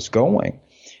innovation was going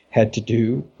had to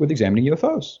do with examining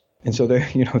UFOs. And so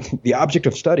the object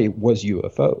of study was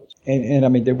UFOs. And I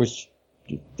mean, there's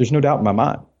no doubt in my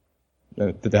mind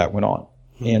that went on.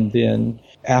 And then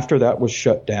after that was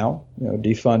shut down,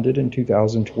 defunded in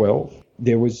 2012,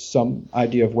 there was some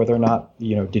idea of whether or not,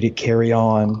 did it carry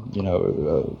on?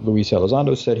 Luis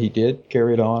Elizondo said he did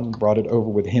carry it on, brought it over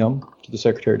with him to the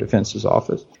Secretary of Defense's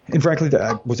office. And frankly,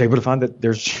 I was able to find that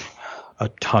there's a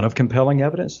ton of compelling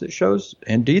evidence that shows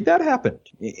indeed that happened.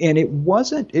 And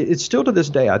it's still to this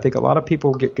day, I think a lot of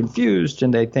people get confused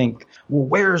and they think, well,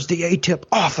 where's the ATIP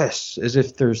office? As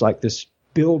if there's like this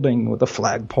building with a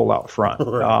flagpole out front.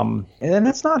 And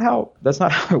that's not how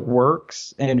it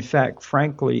works. And in fact,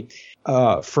 frankly,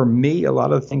 for me, a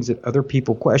lot of the things that other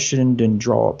people questioned and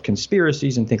draw up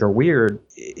conspiracies and think are weird,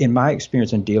 in my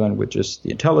experience in dealing with just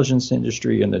the intelligence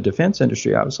industry and the defense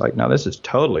industry, I was like, no, this is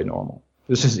totally normal.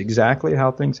 This is exactly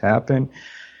how things happen.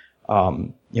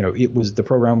 The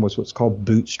program was what's called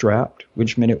bootstrapped,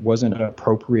 which meant it wasn't an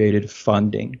appropriated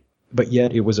funding, but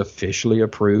yet it was officially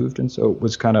approved. And so it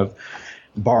was kind of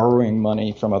borrowing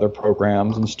money from other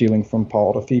programs and stealing from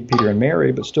Paul to feed Peter and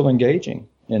Mary, but still engaging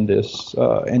in this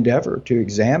endeavor to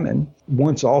examine,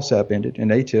 once ALSAP ended and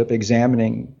ATIP,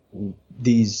 examining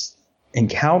these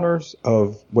encounters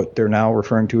of what they're now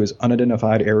referring to as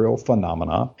unidentified aerial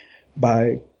phenomena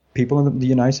by people in the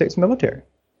United States military.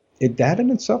 That in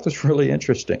itself is really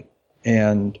interesting.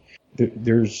 And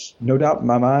there's no doubt in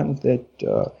my mind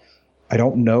that I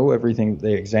don't know everything that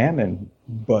they examined,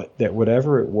 but that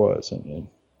whatever it was, and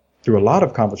through a lot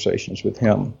of conversations with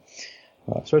him,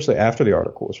 especially after the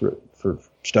article was written, for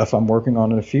stuff I'm working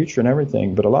on in the future and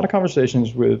everything, but a lot of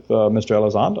conversations with Mr.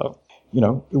 Elizondo,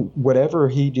 whatever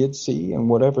he did see and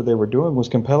whatever they were doing was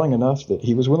compelling enough that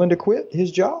he was willing to quit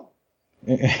his job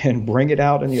and bring it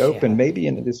out in the open, maybe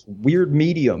in this weird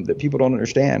medium that people don't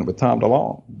understand with Tom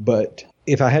DeLonge. But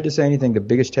if I had to say anything, the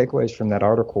biggest takeaways from that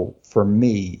article for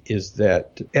me is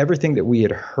that everything that we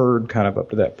had heard kind of up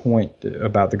to that point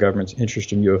about the government's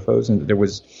interest in UFOs, and that there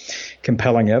was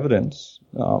compelling evidence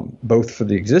both for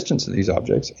the existence of these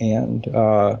objects and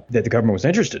that the government was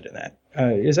interested in that,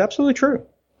 is absolutely true.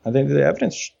 I think the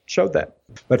evidence showed that.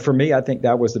 But for me, I think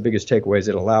that was the biggest takeaway, is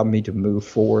it allowed me to move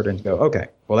forward and go, okay,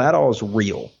 well, that all is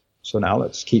real. So now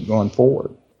let's keep going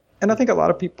forward. And I think a lot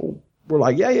of people were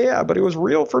like, yeah, but it was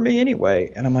real for me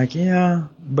anyway. And I'm like, yeah,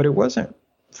 but it wasn't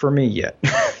for me yet.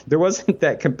 There wasn't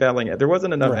that compelling. There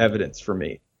wasn't enough evidence for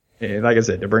me, like I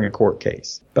said, to bring a court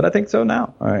case. But I think so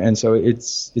now. And so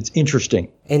it's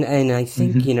interesting. And I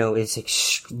think,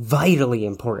 it's vitally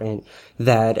important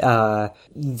that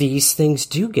these things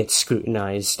do get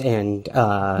scrutinized and,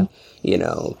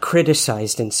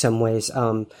 criticized in some ways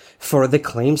for the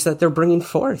claims that they're bringing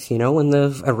forth. When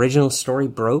the original story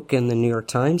broke in the New York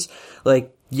Times,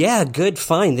 yeah, good,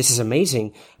 fine, this is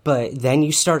amazing. But then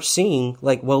you start seeing,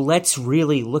 well, let's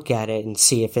really look at it and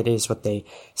see if it is what they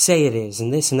say it is,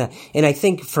 and this and that. And I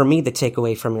think for me, the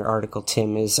takeaway from your article,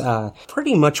 Tim, is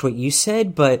pretty much what you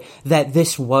said, but that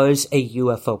this was a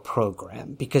UFO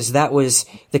program, because that was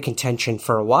the contention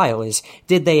for a while, is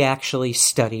did they actually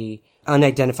study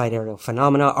unidentified aerial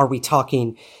phenomena? Are we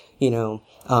talking,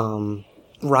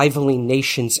 rivaling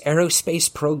nations'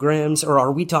 aerospace programs, or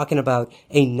are we talking about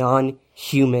a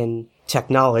non-human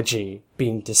technology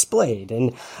being displayed?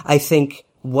 And I think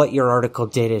what your article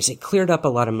did is it cleared up a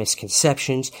lot of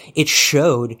misconceptions. It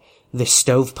showed the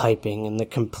stovepiping and the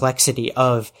complexity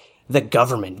of the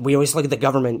government. We always look at the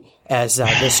government as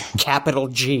this capital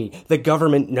G. The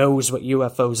government knows what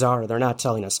UFOs are. They're not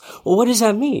telling us. Well, what does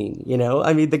that mean?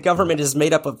 The government is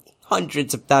made up of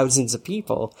hundreds of thousands of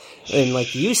people, and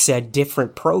like you said,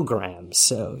 different programs.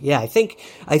 So yeah, I think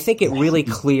it really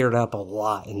cleared up a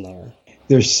lot in there.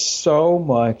 There's so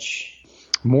much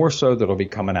more so that'll be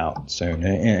coming out soon,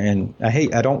 and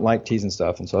I don't like teasing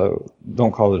stuff, and so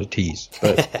don't call it a tease.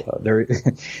 But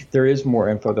there is more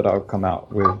info that I'll come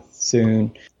out with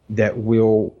soon that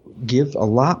will give a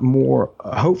lot more.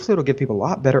 Hopefully, it'll give people a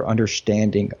lot better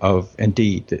understanding of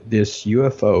indeed this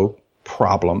UFO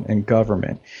problem in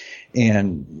government,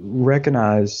 and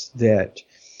recognize that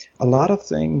a lot of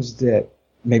things that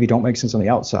maybe don't make sense on the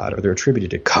outside, or they're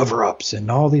attributed to cover-ups and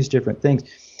all these different things,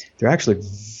 they're actually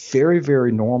very,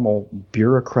 very normal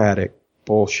bureaucratic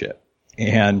bullshit.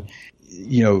 And,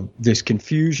 this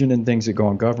confusion and things that go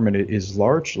in government is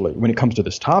largely, when it comes to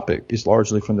this topic, is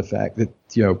largely from the fact that,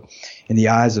 in the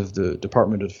eyes of the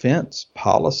Department of Defense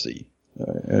policy,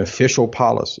 an official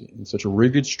policy, in such a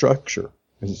rigid structure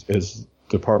as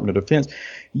Department of Defense,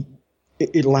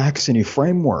 it lacks any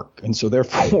framework. And so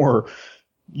therefore,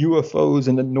 UFOs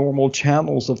and the normal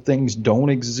channels of things don't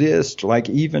exist. Like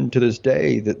even to this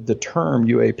day, the term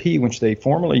UAP, which they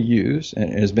formally use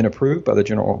and has been approved by the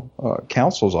General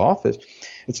Counsel's office,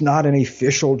 it's not an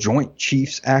official Joint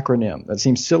Chiefs acronym. That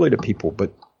seems silly to people,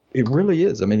 but it really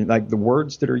is. The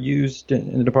words that are used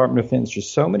in the Department of Defense,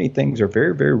 just so many things are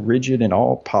very, very rigid and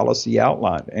all policy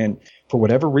outlined. And for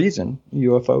whatever reason,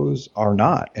 UFOs are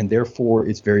not. And therefore,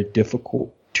 it's very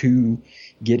difficult to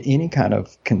get any kind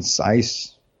of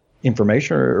concise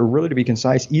information, or really to be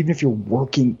concise, even if you're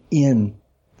working in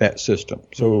that system.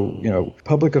 So,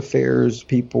 public affairs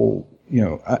people,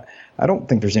 I don't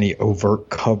think there's any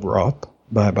overt cover-up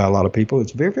by a lot of people.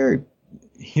 It's very, very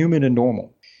human and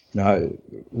normal.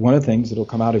 One of the things that'll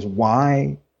come out is,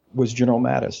 why was General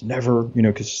Mattis never,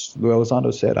 because Lou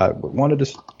Elizondo said, I wanted to,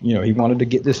 he wanted to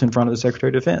get this in front of the Secretary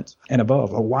of Defense and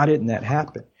above. Well, why didn't that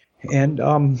happen? And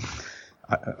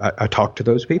I talked to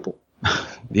those people,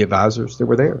 the advisors that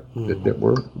were there, that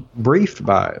were briefed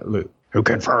by Lou, who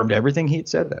confirmed everything he had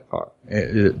said that far,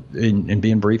 and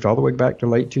being briefed all the way back to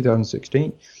late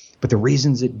 2016. But the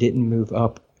reasons it didn't move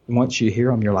up, once you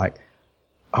hear them, you're like,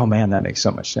 oh man, that makes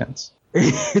so much sense.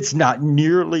 It's not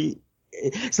nearly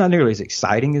as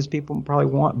exciting as people probably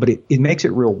want, but it makes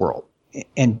it real world.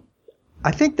 And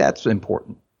I think that's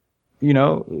important.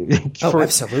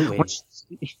 Absolutely. Once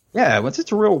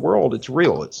it's a real world, it's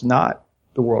real. It's not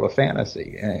the world of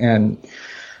fantasy. And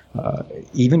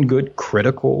even good,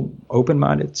 critical,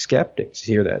 open-minded skeptics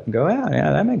hear that and go,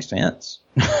 yeah, that makes sense.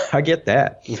 I get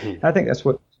that. Mm-hmm. I think that's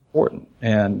what's important.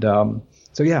 And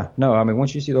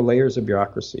once you see the layers of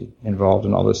bureaucracy involved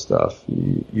in all this stuff,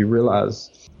 you realize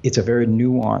it's a very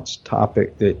nuanced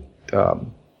topic that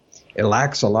it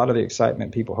lacks a lot of the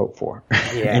excitement people hope for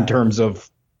in terms of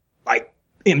like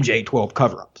MJ-12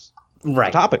 cover-ups.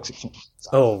 right topics.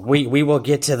 Oh, we will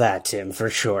get to that, Tim, for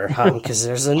sure, because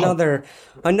there's another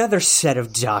set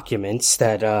of documents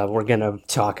that we're gonna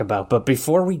talk about. But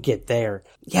before we get there,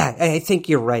 yeah, I think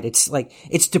you're right.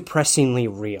 It's depressingly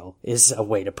real is a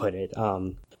way to put it.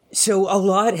 So a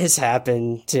lot has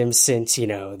happened, Tim, since, the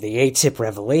ATIP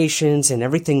revelations and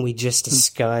everything we just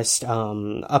discussed,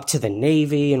 up to the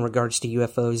Navy in regards to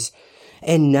UFOs.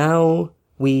 And now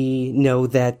we know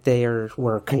that there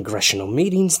were congressional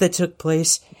meetings that took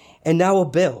place, and now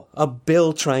a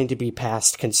bill trying to be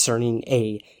passed concerning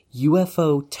a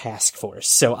UFO task force.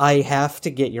 So I have to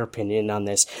get your opinion on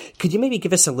this. Could you maybe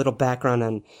give us a little background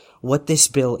on what this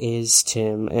bill is,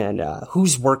 Tim, and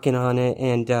who's working on it?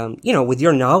 And, with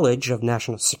your knowledge of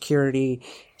national security,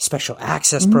 special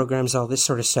access programs, all this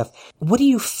sort of stuff, what do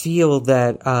you feel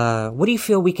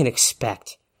we can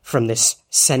expect from this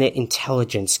Senate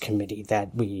Intelligence Committee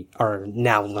that we are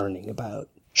now learning about?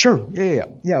 Sure.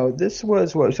 Yeah. This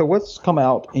was what's come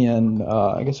out in,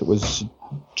 I guess it was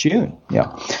June.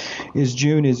 Yeah.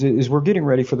 June is we're getting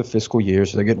ready for the fiscal year.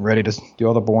 So they're getting ready to do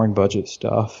all the boring budget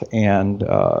stuff. And,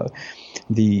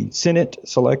 the Senate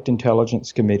Select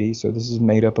Intelligence Committee. So this is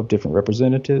made up of different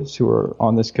representatives who are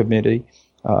on this committee,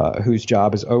 whose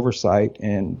job is oversight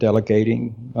and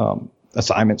delegating,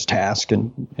 assignments, tasks,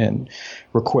 and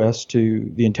requests to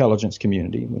the intelligence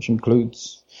community, which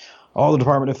includes all the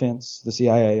Department of Defense, the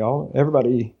CIA,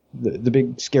 everybody, the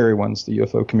big scary ones the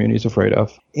UFO community is afraid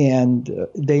of. And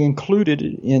they included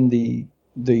in the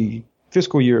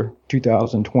fiscal year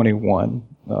 2021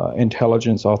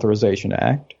 Intelligence Authorization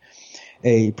Act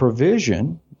a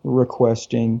provision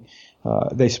requesting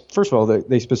they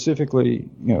specifically,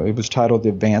 it was titled the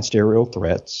Advanced Aerial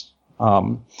Threats.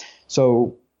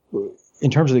 So in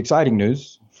terms of the exciting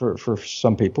news for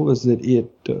some people is that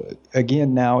it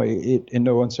again now it in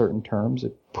no uncertain terms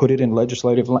it put it in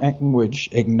legislative language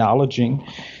acknowledging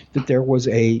that there was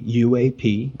a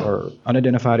UAP or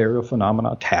Unidentified Aerial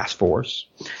Phenomena Task Force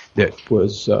that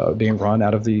was being run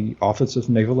out of the Office of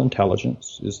Naval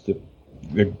Intelligence is the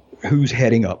who's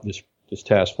heading up this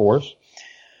task force.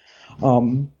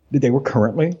 They were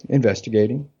currently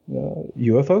investigating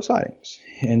UFO sightings.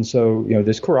 And so,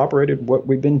 this corroborated what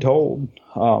we've been told.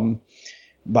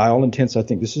 By all intents, I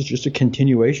think this is just a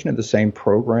continuation of the same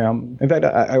program. In fact,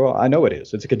 I know it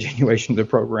is. It's a continuation of the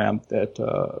program that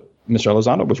Mr.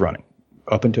 Elizondo was running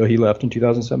up until he left in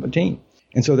 2017.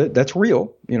 And so that's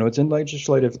real. It's in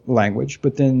legislative language.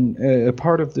 But then a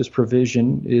part of this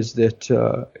provision is that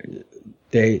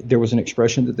there was an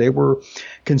expression that they were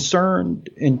concerned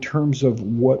in terms of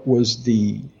what was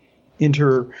the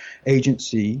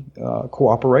interagency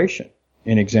cooperation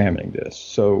in examining this.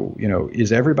 So,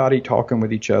 is everybody talking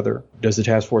with each other? Does the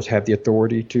task force have the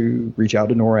authority to reach out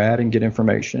to NORAD and get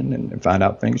information and find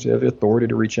out things? Do they have the authority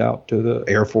to reach out to the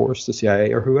Air Force, the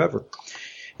CIA, or whoever?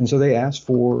 And so they asked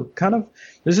for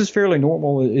this is fairly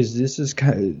normal. This is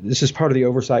part of the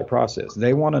oversight process.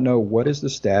 They want to know what is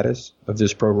the status of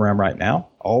this program right now,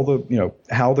 all the,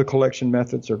 how the collection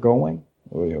methods are going,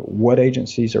 what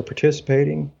agencies are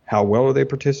participating, how well are they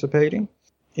participating,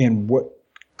 and what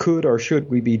could or should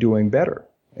we be doing better.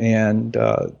 And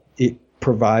it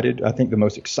provided, I think, the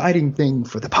most exciting thing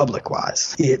for the public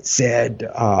was it said,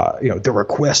 the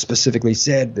request specifically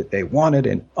said that they wanted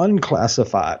an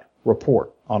unclassified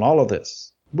report on all of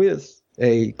this with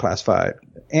a classified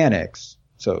annex.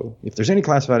 So if there's any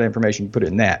classified information, put it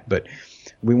in that. But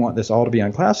we want this all to be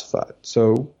unclassified.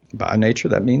 So by nature,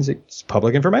 that means it's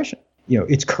public information.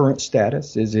 Its current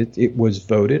status is it was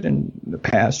voted and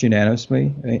passed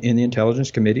unanimously in the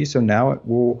Intelligence Committee. So now it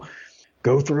will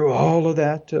go through all of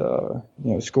that,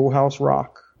 Schoolhouse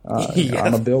Rock. Yeah.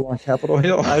 On a bill on Capitol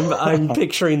Hill. I'm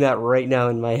picturing that right now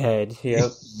in my head.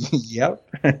 Yep. Yep.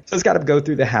 So it's got to go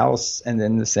through the House and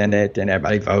then the Senate, and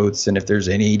everybody votes. And if there's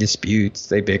any disputes,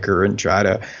 they bicker and try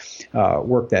to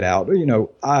work that out.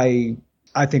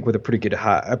 I think with a pretty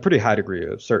high degree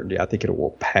of certainty, I think it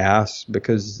will pass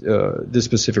because this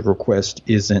specific request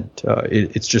isn't.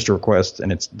 It's just a request,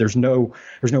 and there's no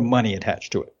money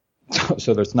attached to it.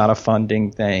 So there's not a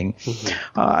funding thing.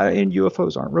 Mm-hmm. And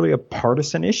UFOs aren't really a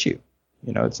partisan issue.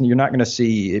 You're not going to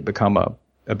see it become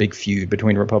a big feud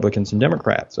between Republicans and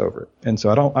Democrats over it. And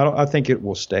so I think it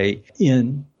will stay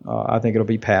in. I think it'll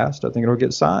be passed. I think it'll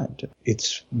get signed.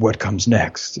 It's what comes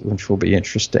next, which will be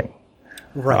interesting.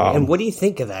 Right. And what do you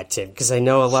think of that, Tim? Because I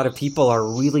know a lot of people are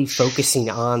really focusing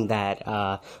on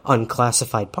that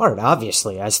unclassified part,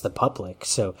 obviously, as the public.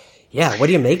 So, yeah, what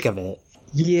do you make of it?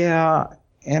 Yeah.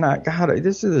 And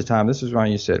this is the time, this is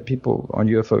when you said people on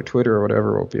UFO Twitter or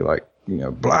whatever will be like,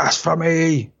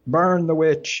 blasphemy, burn the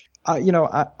witch.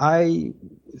 I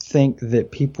think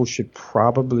that people should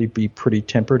probably be pretty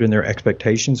tempered in their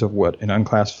expectations of what an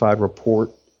unclassified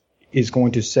report is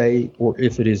going to say, or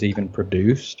if it is even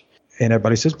produced. And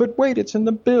everybody says, but wait, it's in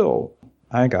the bill.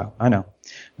 I know.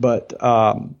 But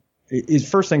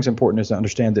first thing's important is to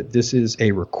understand that this is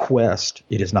a request.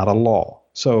 It is not a law.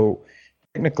 So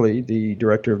technically, the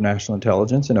Director of National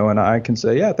Intelligence and ONI can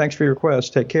say, yeah, thanks for your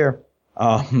request. Take care.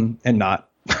 And not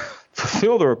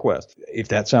fulfill the request. If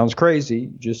that sounds crazy,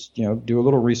 just, do a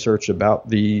little research about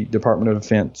the Department of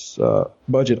Defense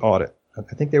budget audit.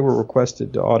 I think they were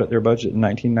requested to audit their budget in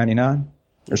 1999.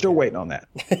 They're still waiting on that.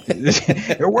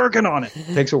 They're working on it.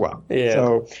 It takes a while. Yeah.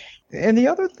 So, and the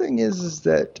other thing is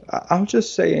that I'll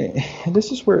just say, and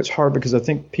this is where it's hard because I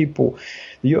think the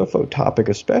UFO topic,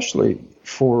 especially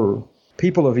for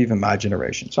people of even my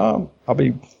generation. So I'll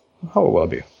be, how old will I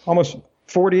be? Almost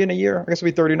 40 in a year. I guess I'll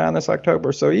be 39 this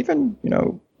October. So even,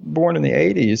 born in the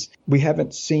 80s, we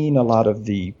haven't seen a lot of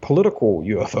the political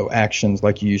UFO actions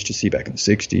like you used to see back in the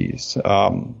 60s,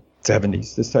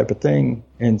 70s, this type of thing.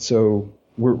 And so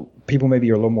people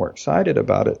maybe are a little more excited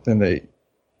about it than they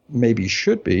maybe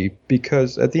should be,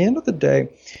 because at the end of the day,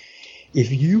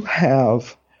 if you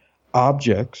have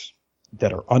objects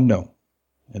that are unknown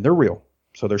and they're real,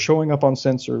 so they're showing up on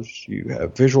sensors, you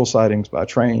have visual sightings by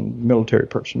trained military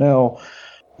personnel,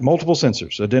 multiple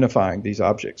sensors identifying these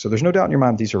objects. So there's no doubt in your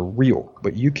mind these are real,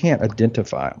 but you can't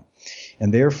identify them.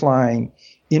 And they're flying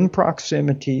in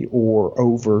proximity or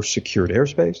over secured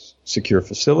airspace, secure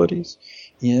facilities,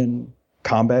 in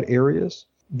combat areas.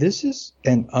 This is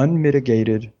an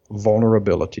unmitigated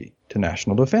vulnerability to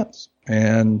national defense.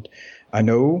 And I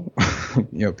know,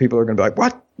 people are going to be like,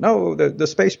 what? No, the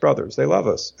Space Brothers, they love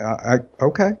us.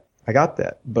 Okay, I got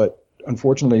that. But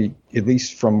unfortunately, at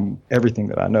least from everything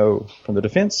that I know from the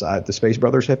defense side, the Space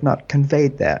Brothers have not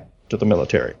conveyed that to the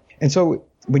military. And so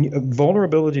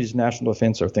vulnerabilities to national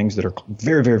defense are things that are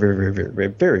very, very, very, very, very, very,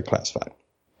 very classified.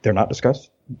 They're not discussed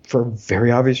for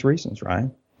very obvious reasons,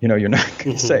 Ryan. You're not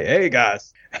going to say, hey,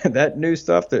 guys, that new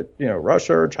stuff that,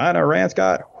 Russia or China or Iran's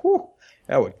got,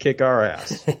 that would kick our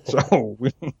ass. So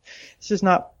it's just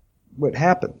not what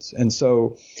happens. And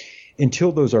so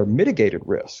until those are mitigated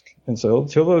risk, and so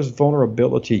until those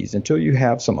vulnerabilities, until you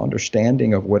have some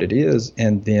understanding of what it is,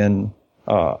 and then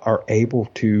are able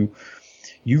to,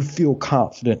 you feel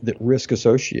confident that risk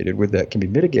associated with that can be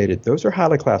mitigated, those are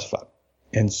highly classified.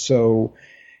 And so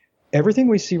everything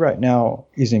we see right now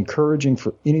is encouraging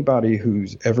for anybody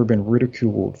who's ever been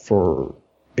ridiculed for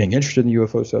being interested in the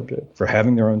UFO subject, for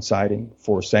having their own sighting,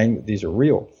 for saying that these are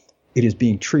real. It is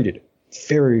being treated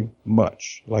very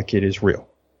much like it is real,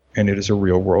 and it is a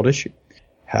real world issue.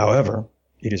 However,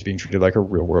 it is being treated like a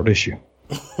real world issue,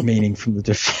 meaning from the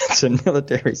defense and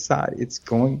military side, it's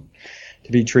going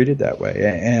to be treated that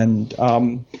way. And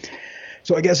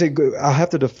so I guess I'll have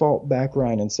to default back,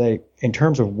 Ryan, and say, in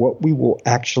terms of what we will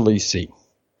actually see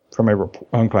from a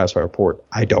unclassified report,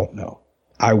 I don't know.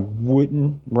 I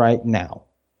wouldn't right now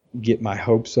get my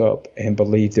hopes up and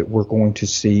believe that we're going to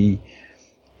see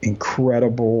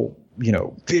incredible,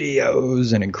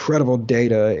 videos and incredible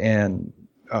data and,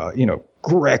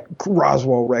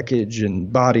 Roswell wreckage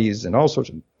and bodies and all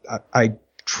sorts of, I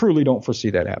truly don't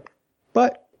foresee that happening.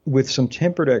 But with some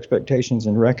tempered expectations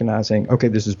and recognizing, okay,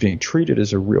 this is being treated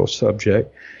as a real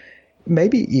subject,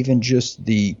 maybe even just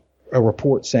a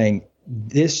report saying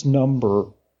this number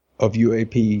of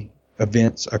UAP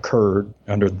events occurred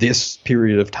under this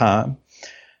period of time,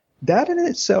 that in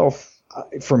itself,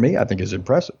 for me, I think is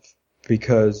impressive,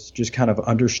 because just kind of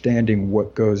understanding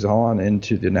what goes on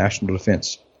into the national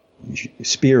defense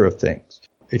sphere of things.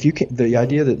 The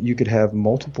idea that you could have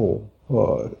multiple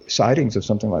sightings of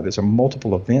something like this, or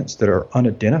multiple events that are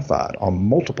unidentified on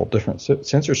multiple different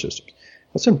sensor systems,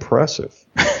 that's impressive.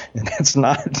 And that's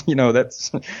not,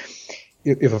 that's,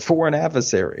 if a foreign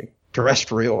adversary,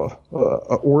 terrestrial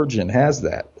origin has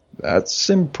that, that's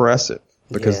impressive,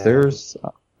 because there's,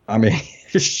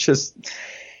 it's just,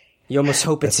 you almost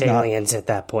hope it's aliens at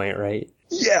that point, right?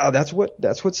 Yeah, that's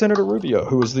what Senator Rubio,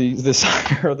 who was the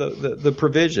signer of the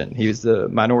provision. He was the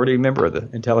minority member of the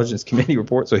Intelligence Committee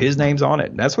report, so his name's on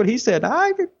it. And that's what he said.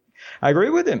 I agree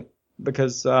with him,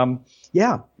 because,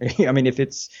 if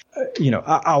it's,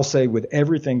 I'll say with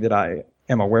everything that I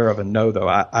am aware of and know, though,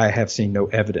 I have seen no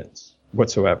evidence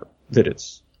whatsoever that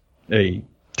it's a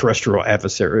terrestrial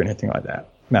adversary or anything like that.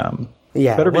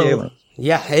 Better be alien.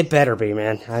 Yeah, it better be,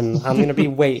 man. I'm going to be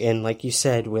waiting, like you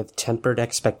said, with tempered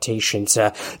expectations.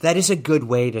 That is a good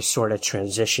way to sort of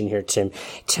transition here, Tim.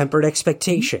 Tempered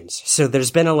expectations. So there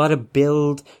was a lot of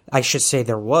build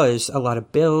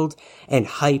and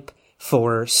hype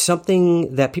for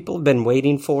something that people have been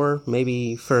waiting for,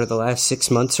 maybe for the last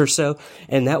 6 months or so,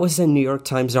 and that was a New York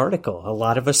Times article. A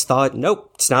lot of us thought,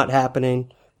 nope, it's not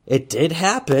happening. It did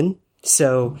happen,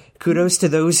 so kudos to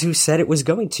those who said it was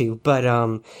going to, but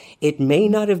it may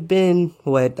not have been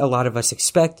what a lot of us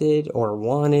expected or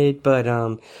wanted, but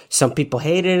some people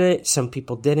hated it, some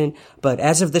people didn't, but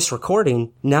as of this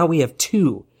recording, now we have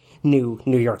 2 new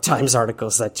New York Times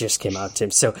articles that just came out, Tim.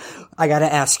 So I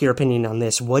gotta ask your opinion on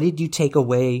this. What did you take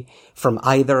away from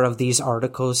either of these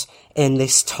articles and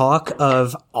this talk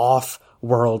of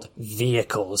off-world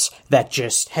vehicles that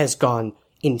just has gone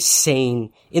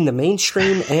insane in the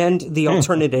mainstream and the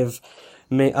alternative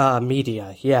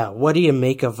media? Yeah. What do you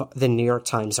make of the New York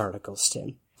Times articles,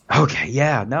 Tim? Okay.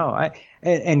 Yeah. No,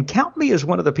 and count me as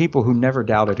one of the people who never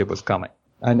doubted it was coming.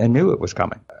 I knew it was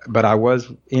coming, but I was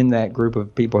in that group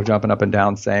of people jumping up and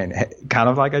down saying, kind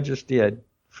of like I just did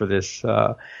for this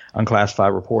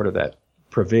unclassified report of that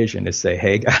provision, to say,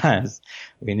 hey guys,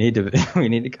 we need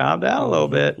to calm down a little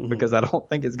bit, because I don't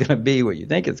think it's going to be what you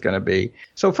think it's going to be.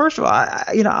 So first of all,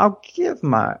 I'll give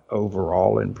my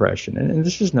overall impression, and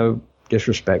this is no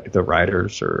disrespect to the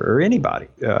writers or anybody,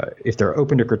 if they're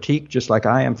open to critique, just like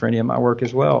I am for any of my work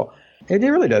as well. It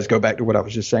really does go back to what I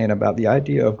was just saying about the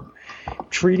idea of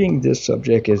treating this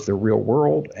subject as the real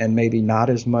world, and maybe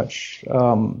not as much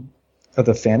of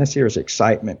the fantasy or as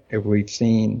excitement as we've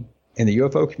seen in the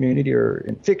UFO community or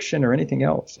in fiction or anything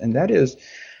else. And that is,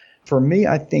 for me,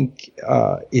 I think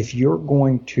if you're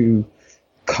going to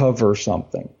cover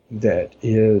something that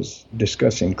is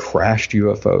discussing crashed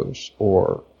UFOs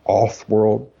or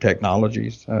off-world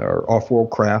technologies or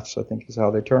off-world crafts, I think is how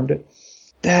they termed it,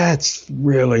 that's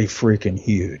really freaking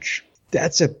huge.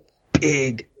 That's a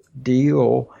big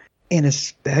deal. And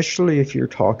especially if you're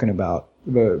talking about,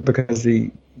 because I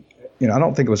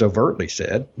don't think it was overtly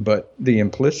said, but the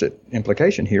implicit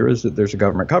implication here is that there's a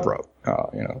government cover-up.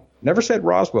 Never said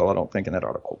Roswell, I don't think, in that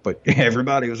article, but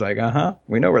everybody was like,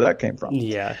 we know where that came from.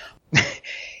 Yeah.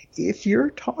 If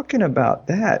you're talking about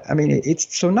that, I mean,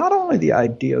 it's so not only the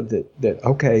idea that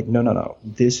okay, no,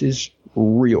 this is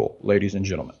real, ladies and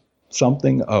gentlemen.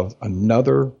 Something of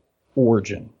another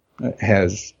origin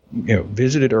has,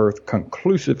 visited Earth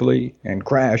conclusively and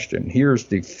crashed, and here's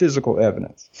the physical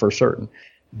evidence for certain.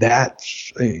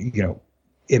 That's, in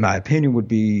my opinion, would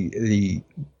be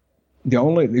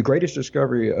the greatest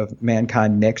discovery of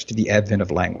mankind next to the advent of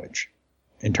language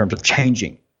in terms of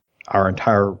changing our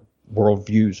entire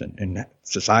worldviews and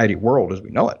society, world as we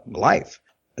know it, life.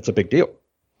 That's a big deal.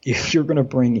 If you're going to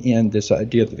bring in this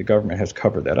idea that the government has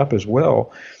covered that up as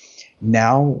well,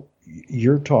 now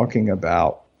you're talking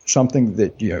about something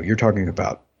that, you're talking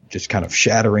about just kind of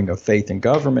shattering of faith in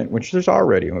government, which there's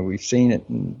already. We've seen it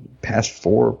in the past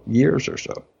 4 years or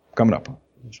so coming up.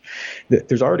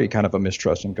 There's already kind of a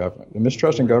mistrust in government. The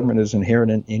mistrust in government is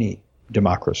inherent in any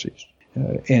democracies.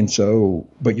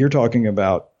 But you're talking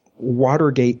about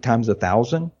Watergate times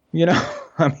 1,000,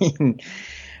 I mean,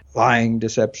 lying,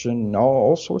 deception,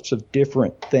 all sorts of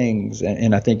different things.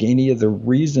 And I think any of the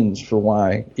reasons for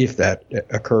why, if that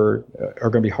occurred, are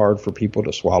going to be hard for people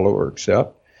to swallow or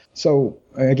accept. So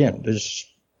again,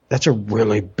 that's a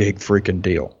really big freaking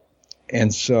deal.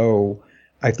 And so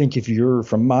I think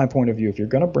from my point of view, if you're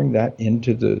going to bring that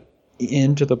into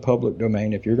the public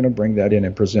domain, if you're going to bring that in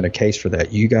and present a case for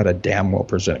that, you got to damn well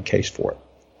present a case for it.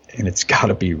 And it's got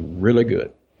to be really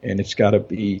good. And it's got to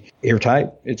be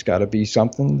airtight. It's got to be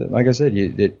something that, like I said,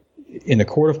 that in the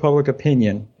court of public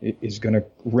opinion is going to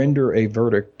render a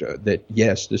verdict that,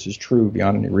 yes, this is true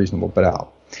beyond any reasonable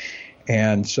doubt.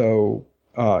 And so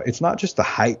it's not just the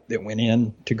hype that went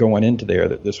into going into there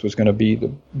that this was going to be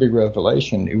the big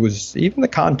revelation. It was even the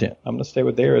content. I'm going to stay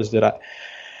with there is that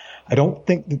I don't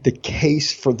think that the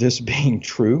case for this being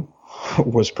true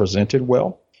was presented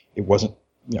well. It wasn't.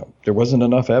 There wasn't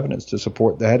enough evidence to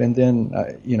support that. And then,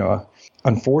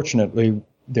 unfortunately,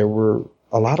 there were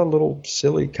a lot of little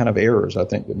silly kind of errors, I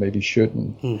think, that maybe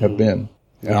shouldn't have been.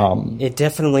 Yeah. It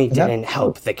definitely didn't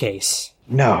help the case.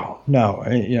 No.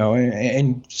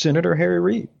 And Senator Harry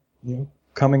Reid,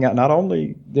 coming out, not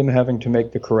only them having to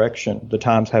make the correction, the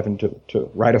Times having to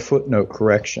write a footnote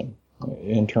correction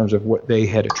in terms of what they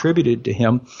had attributed to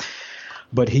him,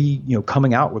 but he,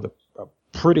 coming out with a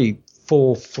pretty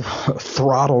full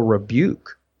throttle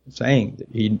rebuke, saying that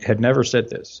he had never said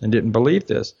this and didn't believe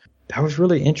this. That was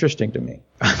really interesting to me.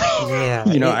 Yeah,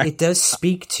 it does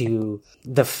speak to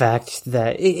the fact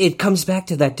that it comes back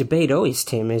to that debate always,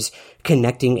 Tim, is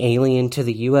connecting alien to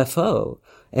the UFO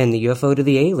and the UFO to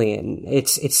the alien.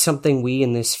 It's something we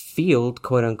in this field,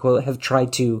 quote unquote, have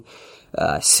tried to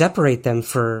separate them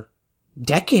for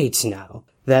decades now.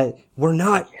 that we're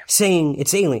not saying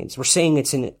it's aliens. We're saying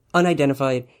it's an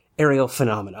unidentified aerial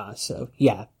phenomena. So,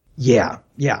 yeah. Yeah.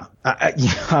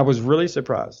 I was really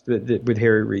surprised with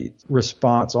Harry Reid's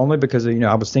response, only because,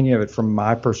 I was thinking of it from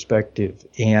my perspective,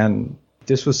 and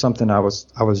this was something I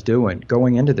was doing.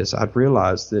 Going into this, I'd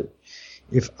realized that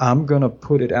if I'm going to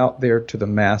put it out there to the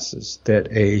masses that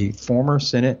a former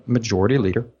Senate Majority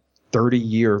Leader,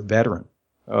 30-year veteran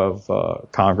of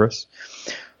Congress,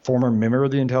 former member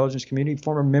of the intelligence community,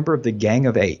 former member of the Gang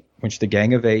of Eight, which the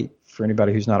Gang of Eight, for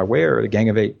anybody who's not aware, the Gang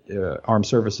of Eight, Armed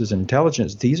Services and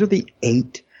Intelligence, these are the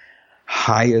 8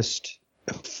 highest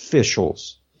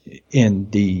officials in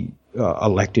the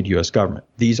elected U.S. government.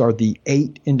 These are the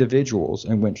 8 individuals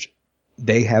in which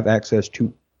they have access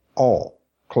to all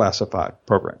classified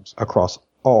programs across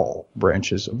all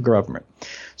branches of government.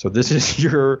 So this is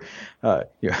your,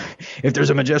 if there's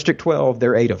a Majestic 12,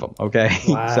 there are 8 of them, okay?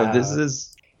 Wow. So this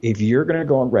is, if you're going to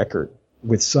go on record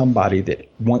with somebody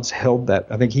that once held that,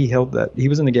 I think he held that, he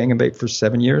was in the Gang of Eight for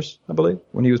 7 years, I believe,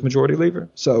 when he was Majority Leader.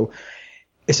 So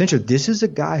essentially, this is a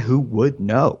guy who would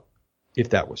know if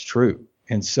that was true.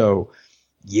 And so,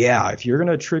 yeah, if you're going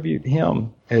to attribute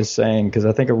him as saying, because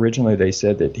I think originally they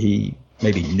said that he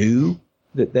maybe knew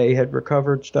that they had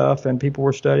recovered stuff and people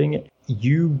were studying it,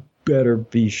 you better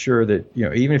be sure that,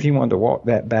 even if he wanted to walk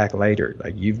that back later,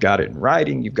 like, you've got it in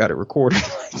writing, you've got it recorded.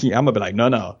 I'm going to be like,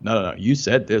 no, you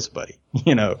said this, buddy.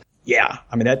 Yeah.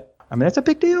 That's a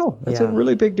big deal. That's a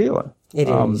really big deal. It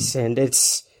is. And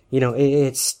it's,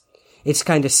 it's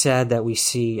kind of sad that we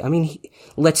see,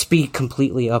 let's be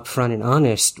completely upfront and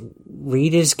honest.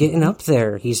 Reid is getting up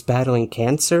there. He's battling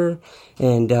cancer,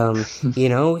 and,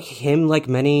 him, like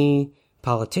many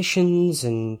politicians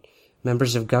and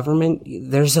members of government,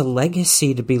 there's a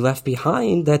legacy to be left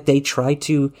behind that they try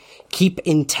to keep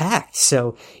intact.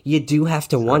 So you do have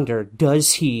to wonder,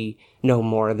 does he know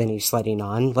more than he's letting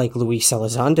on? Like Luis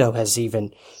Elizondo has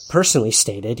even personally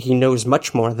stated, he knows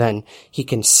much more than he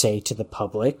can say to the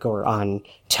public or on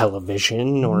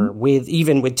television or with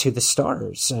To the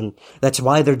Stars. And that's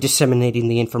why they're disseminating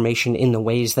the information in the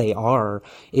ways they are,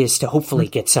 is to hopefully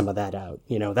get some of that out.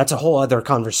 That's a whole other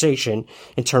conversation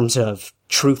in terms of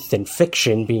truth and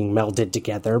fiction being melded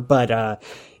together. But,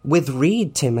 with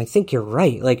Reid, Tim, I think you're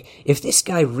right. Like, if this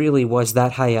guy really was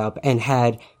that high up and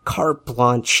had carte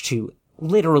blanche to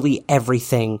literally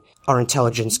everything our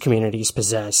intelligence communities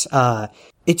possess,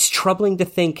 it's troubling to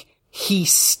think he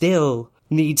still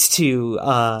needs to,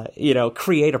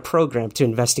 create a program to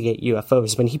investigate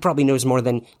UFOs when he probably knows more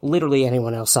than literally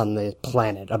anyone else on the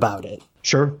planet about it.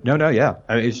 Sure. No, yeah.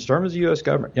 In terms of the U.S.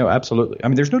 government, absolutely.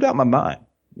 There's no doubt in my mind,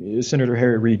 Senator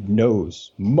Harry Reid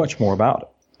knows much more about it,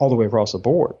 all the way across the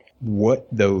board. What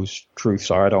those truths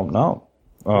are, I don't know.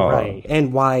 Right.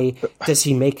 And why does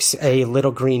he make a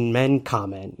little green men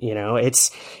comment?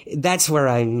 That's where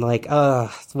I'm like,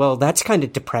 well, that's kind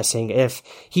of depressing if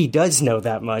he does know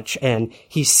that much and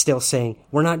he's still saying,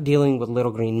 we're not dealing with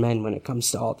little green men when it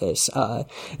comes to all this.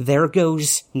 There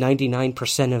goes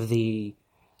 99% of the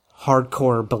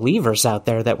hardcore believers out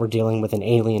there that we're dealing with an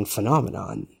alien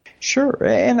phenomenon. Sure.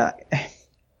 And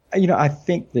I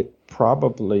think that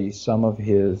probably some of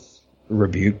his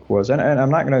rebuke was, and I'm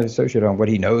not going to associate on what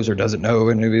he knows or doesn't know,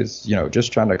 and he was,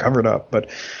 just trying to cover it up. But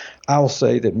I'll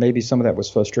say that maybe some of that was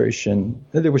frustration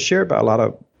that was shared by a lot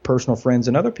of personal friends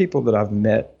and other people that I've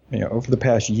met, over the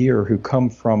past year who come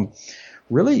from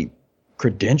really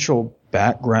credentialed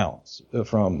backgrounds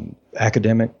from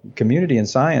academic community and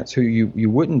science who you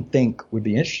wouldn't think would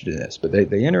be interested in this, but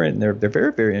they enter it and they're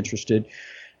very, very interested.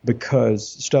 Because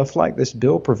stuff like this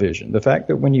bill provision, the fact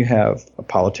that when you have a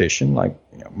politician like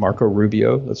Marco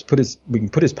Rubio, we can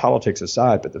put his politics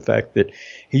aside, but the fact that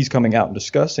he's coming out and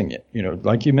discussing it,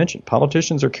 like you mentioned,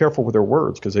 politicians are careful with their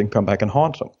words because they can come back and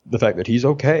haunt them. The fact that he's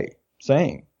okay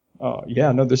saying,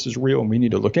 this is real and we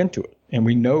need to look into it. And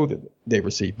we know that they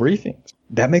receive briefings.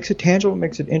 That makes it tangible, it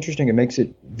makes it interesting, it makes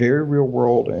it very real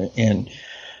world, and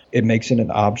it makes it an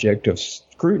object of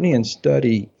scrutiny and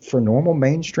study for normal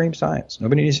mainstream science.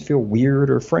 Nobody needs to feel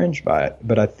weird or fringed by it.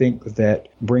 But I think that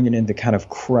bringing in the kind of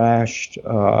crashed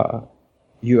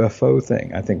UFO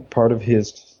thing, I think part of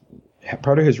his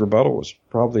rebuttal was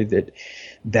probably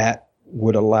that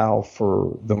would allow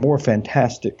for the more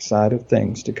fantastic side of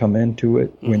things to come into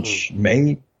it, which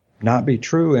may not be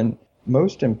true. And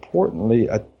most importantly,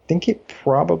 I think it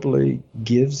probably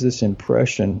gives this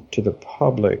impression to the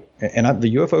public, and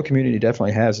the UFO community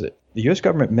definitely has it. The U.S.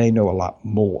 government may know a lot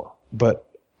more, but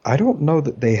I don't know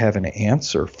that they have an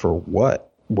answer for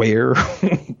what, where,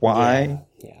 why.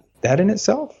 Yeah. That in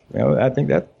itself, I think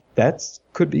that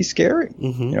could be scary.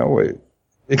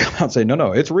 They come out and say,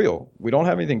 no, it's real. We don't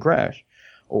have anything crash.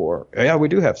 Or, yeah, we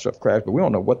do have stuff crashed, but we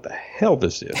don't know what the hell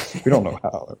this is. We don't know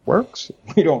how it works.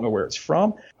 We don't know where it's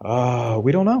from.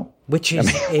 We don't know. Which is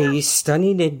a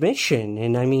stunning admission.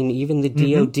 And I mean, even the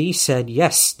DOD said,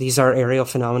 yes, these are aerial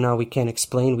phenomena we can't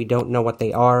explain. We don't know what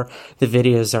they are. The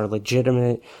videos are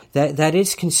legitimate. That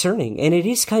is concerning. And it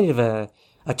is kind of a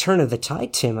turn of the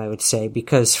tide, Tim, I would say,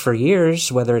 because for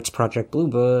years, whether it's Project Blue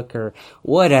Book or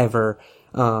whatever,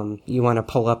 you want to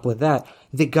pull up with that,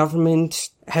 the government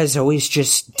has always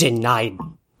just denied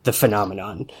the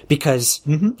phenomenon because,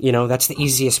 that's the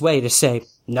easiest way to say,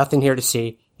 nothing here to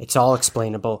see. It's all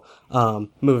explainable.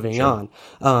 Moving on.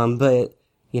 But,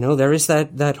 there is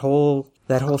that whole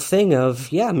thing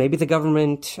of, maybe the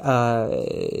government,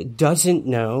 doesn't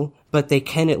know, but they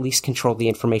can at least control the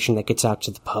information that gets out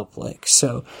to the public.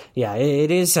 So,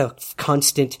 it is a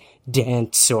constant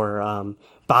dance or,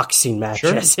 boxing match,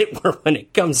 as it were, when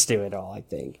it comes to it all, I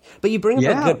think. But you bring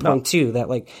up a good point, too,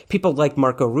 that, people like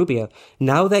Marco Rubio,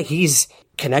 now that he's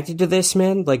connected to this,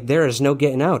 man, there is no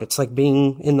getting out. It's like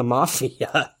being in the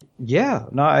mafia. Yeah.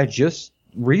 No, I just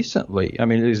recently,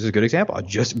 this is a good example.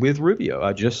 With Rubio,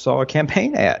 I just saw a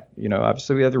campaign ad.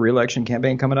 Obviously we have the re-election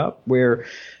campaign coming up where,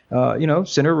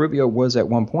 Senator Rubio was at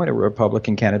one point a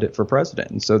Republican candidate for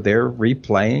president. And so they're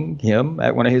replaying him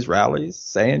at one of his rallies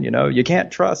saying, you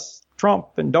can't trust Trump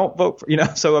and don't vote for,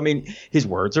 so his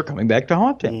words are coming back to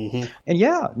haunt him. And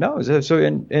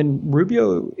and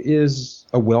Rubio is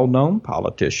a well-known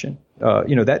politician.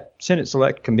 That Senate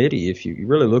Select Committee, if you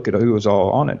really look at who was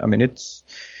all on it,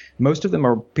 most of them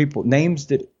are names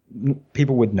that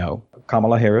people would know.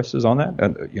 Kamala Harris is on that,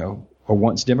 a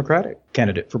once Democratic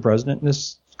candidate for president in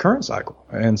this current cycle.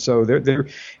 And so there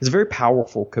is a very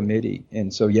powerful committee.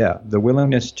 And so, the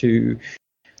willingness to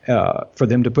for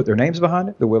them to put their names behind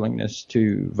it, the willingness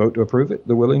to vote to approve it,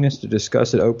 the willingness to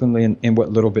discuss it openly in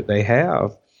what little bit they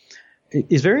have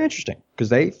is very interesting because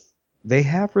they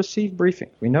have received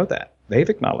briefings. We know that. They've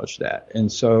acknowledged that.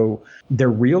 And so they're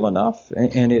real enough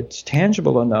and it's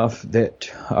tangible enough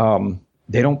that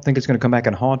they don't think it's going to come back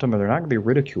and haunt them or they're not going to be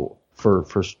ridiculed for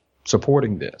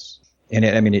supporting this. And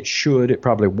it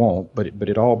probably won't, but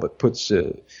it all but puts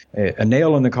a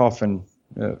nail in the coffin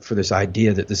for this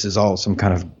idea that this is all some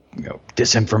kind of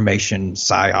disinformation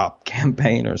psyop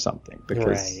campaign or something.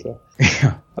 Because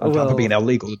on top of being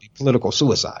illegal, it'd be political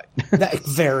suicide.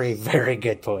 Very, very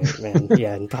good point, man.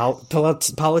 Yeah, and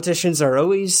politicians are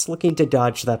always looking to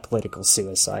dodge that political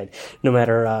suicide, no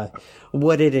matter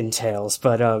what it entails.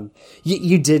 But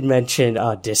you did mention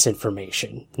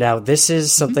disinformation. Now, this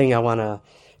is something I want to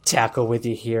tackle with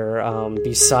you here.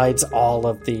 Besides all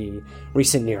of the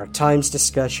recent New York Times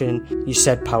discussion, you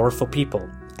said powerful people.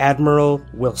 Admiral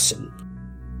Wilson.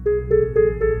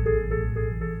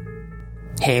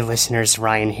 Hey listeners,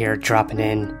 Ryan here, dropping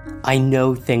in. I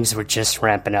know things were just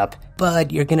ramping up,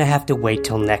 but you're gonna have to wait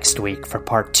till next week for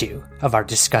part 2 of our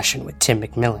discussion with Tim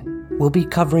McMillan. We'll be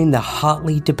covering the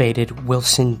hotly debated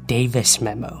Wilson Davis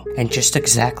memo, and just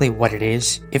exactly what it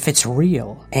is, if it's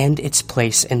real, and its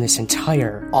place in this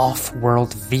entire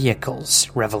off-world vehicles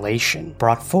revelation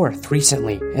brought forth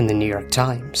recently in the New York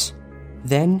Times.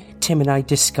 Then, Tim and I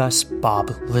discuss Bob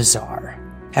Lazar.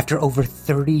 After over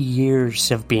 30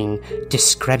 years of being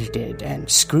discredited and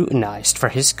scrutinized for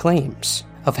his claims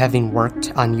of having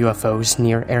worked on UFOs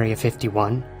near Area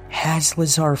 51, has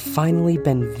Lazar finally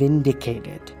been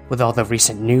vindicated with all the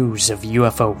recent news of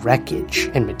UFO wreckage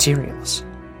and materials?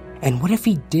 And what if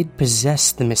he did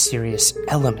possess the mysterious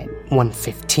Element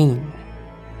 115?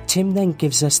 Tim then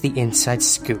gives us the inside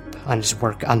scoop on his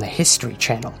work on the History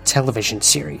Channel television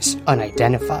series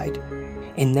Unidentified.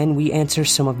 And then we answer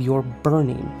some of your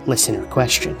burning listener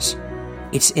questions.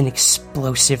 It's an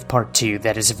explosive part 2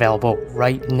 that is available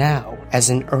right now as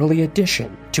an early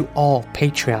addition to all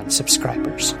Patreon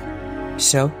subscribers.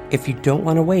 So, if you don't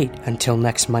want to wait until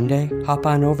next Monday, hop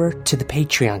on over to the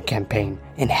Patreon campaign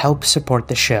and help support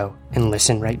the show and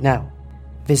listen right now.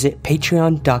 Visit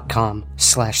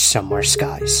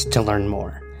patreon.com/somewhereskies to learn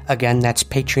more. Again, that's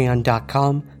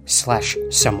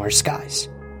patreon.com/somewhereskies.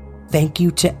 Thank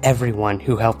you to everyone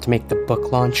who helped make the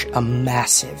book launch a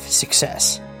massive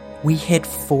success. We hit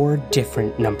 4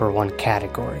 different #1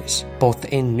 categories, both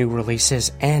in new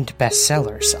releases and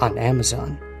bestsellers on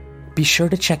Amazon. Be sure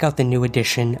to check out the new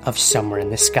edition of Somewhere in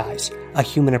the Skies, A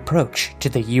Human Approach to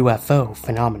the UFO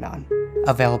Phenomenon,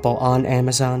 available on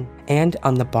Amazon and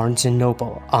on the Barnes &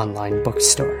 Noble online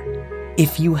bookstore.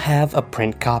 If you have a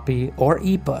print copy or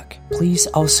ebook, please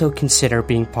also consider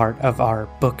being part of our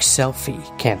book selfie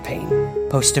campaign.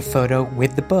 Post a photo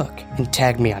with the book and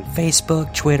tag me on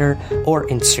Facebook, Twitter, or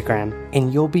Instagram,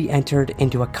 and you'll be entered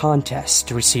into a contest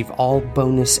to receive all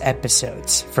bonus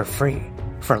episodes for free,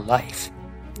 for life.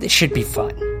 This should be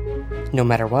fun. No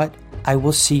matter what, I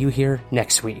will see you here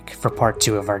next week for part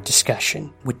 2 of our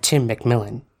discussion with Tim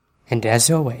McMillan. And as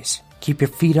always, keep your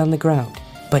feet on the ground,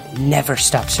 but never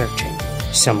stop searching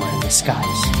somewhere in the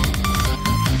skies.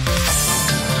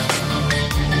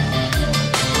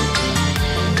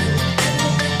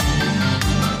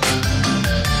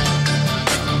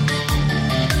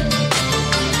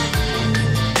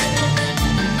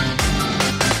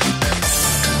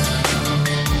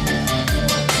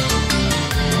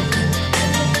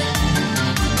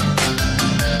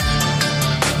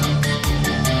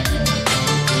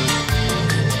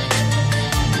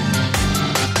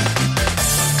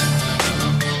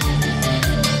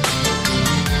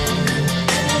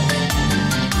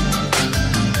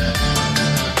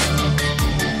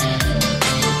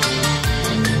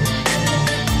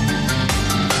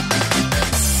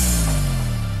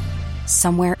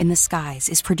 Somewhere in the Skies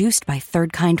is produced by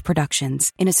Third Kind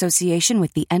Productions in association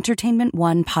with the Entertainment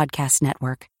One Podcast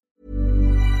Network.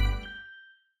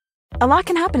 A lot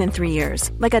can happen in 3 years,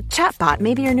 like a chatbot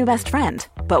may be your new best friend.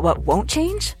 But what won't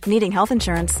change? Needing health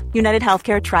insurance. United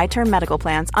Healthcare Tri-Term Medical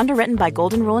Plans, underwritten by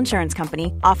Golden Rule Insurance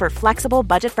Company, offer flexible,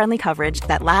 budget-friendly coverage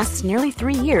that lasts nearly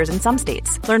 3 years in some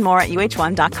states. Learn more at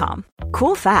UH1.com.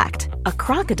 Cool fact, a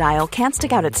crocodile can't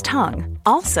stick out its tongue.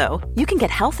 Also, you can get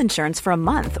health insurance for a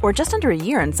month or just under a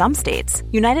year in some states.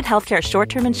 United Healthcare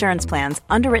short-term insurance plans,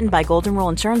 underwritten by Golden Rule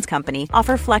Insurance Company,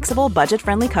 offer flexible,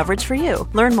 budget-friendly coverage for you.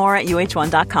 Learn more at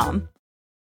UH1.com.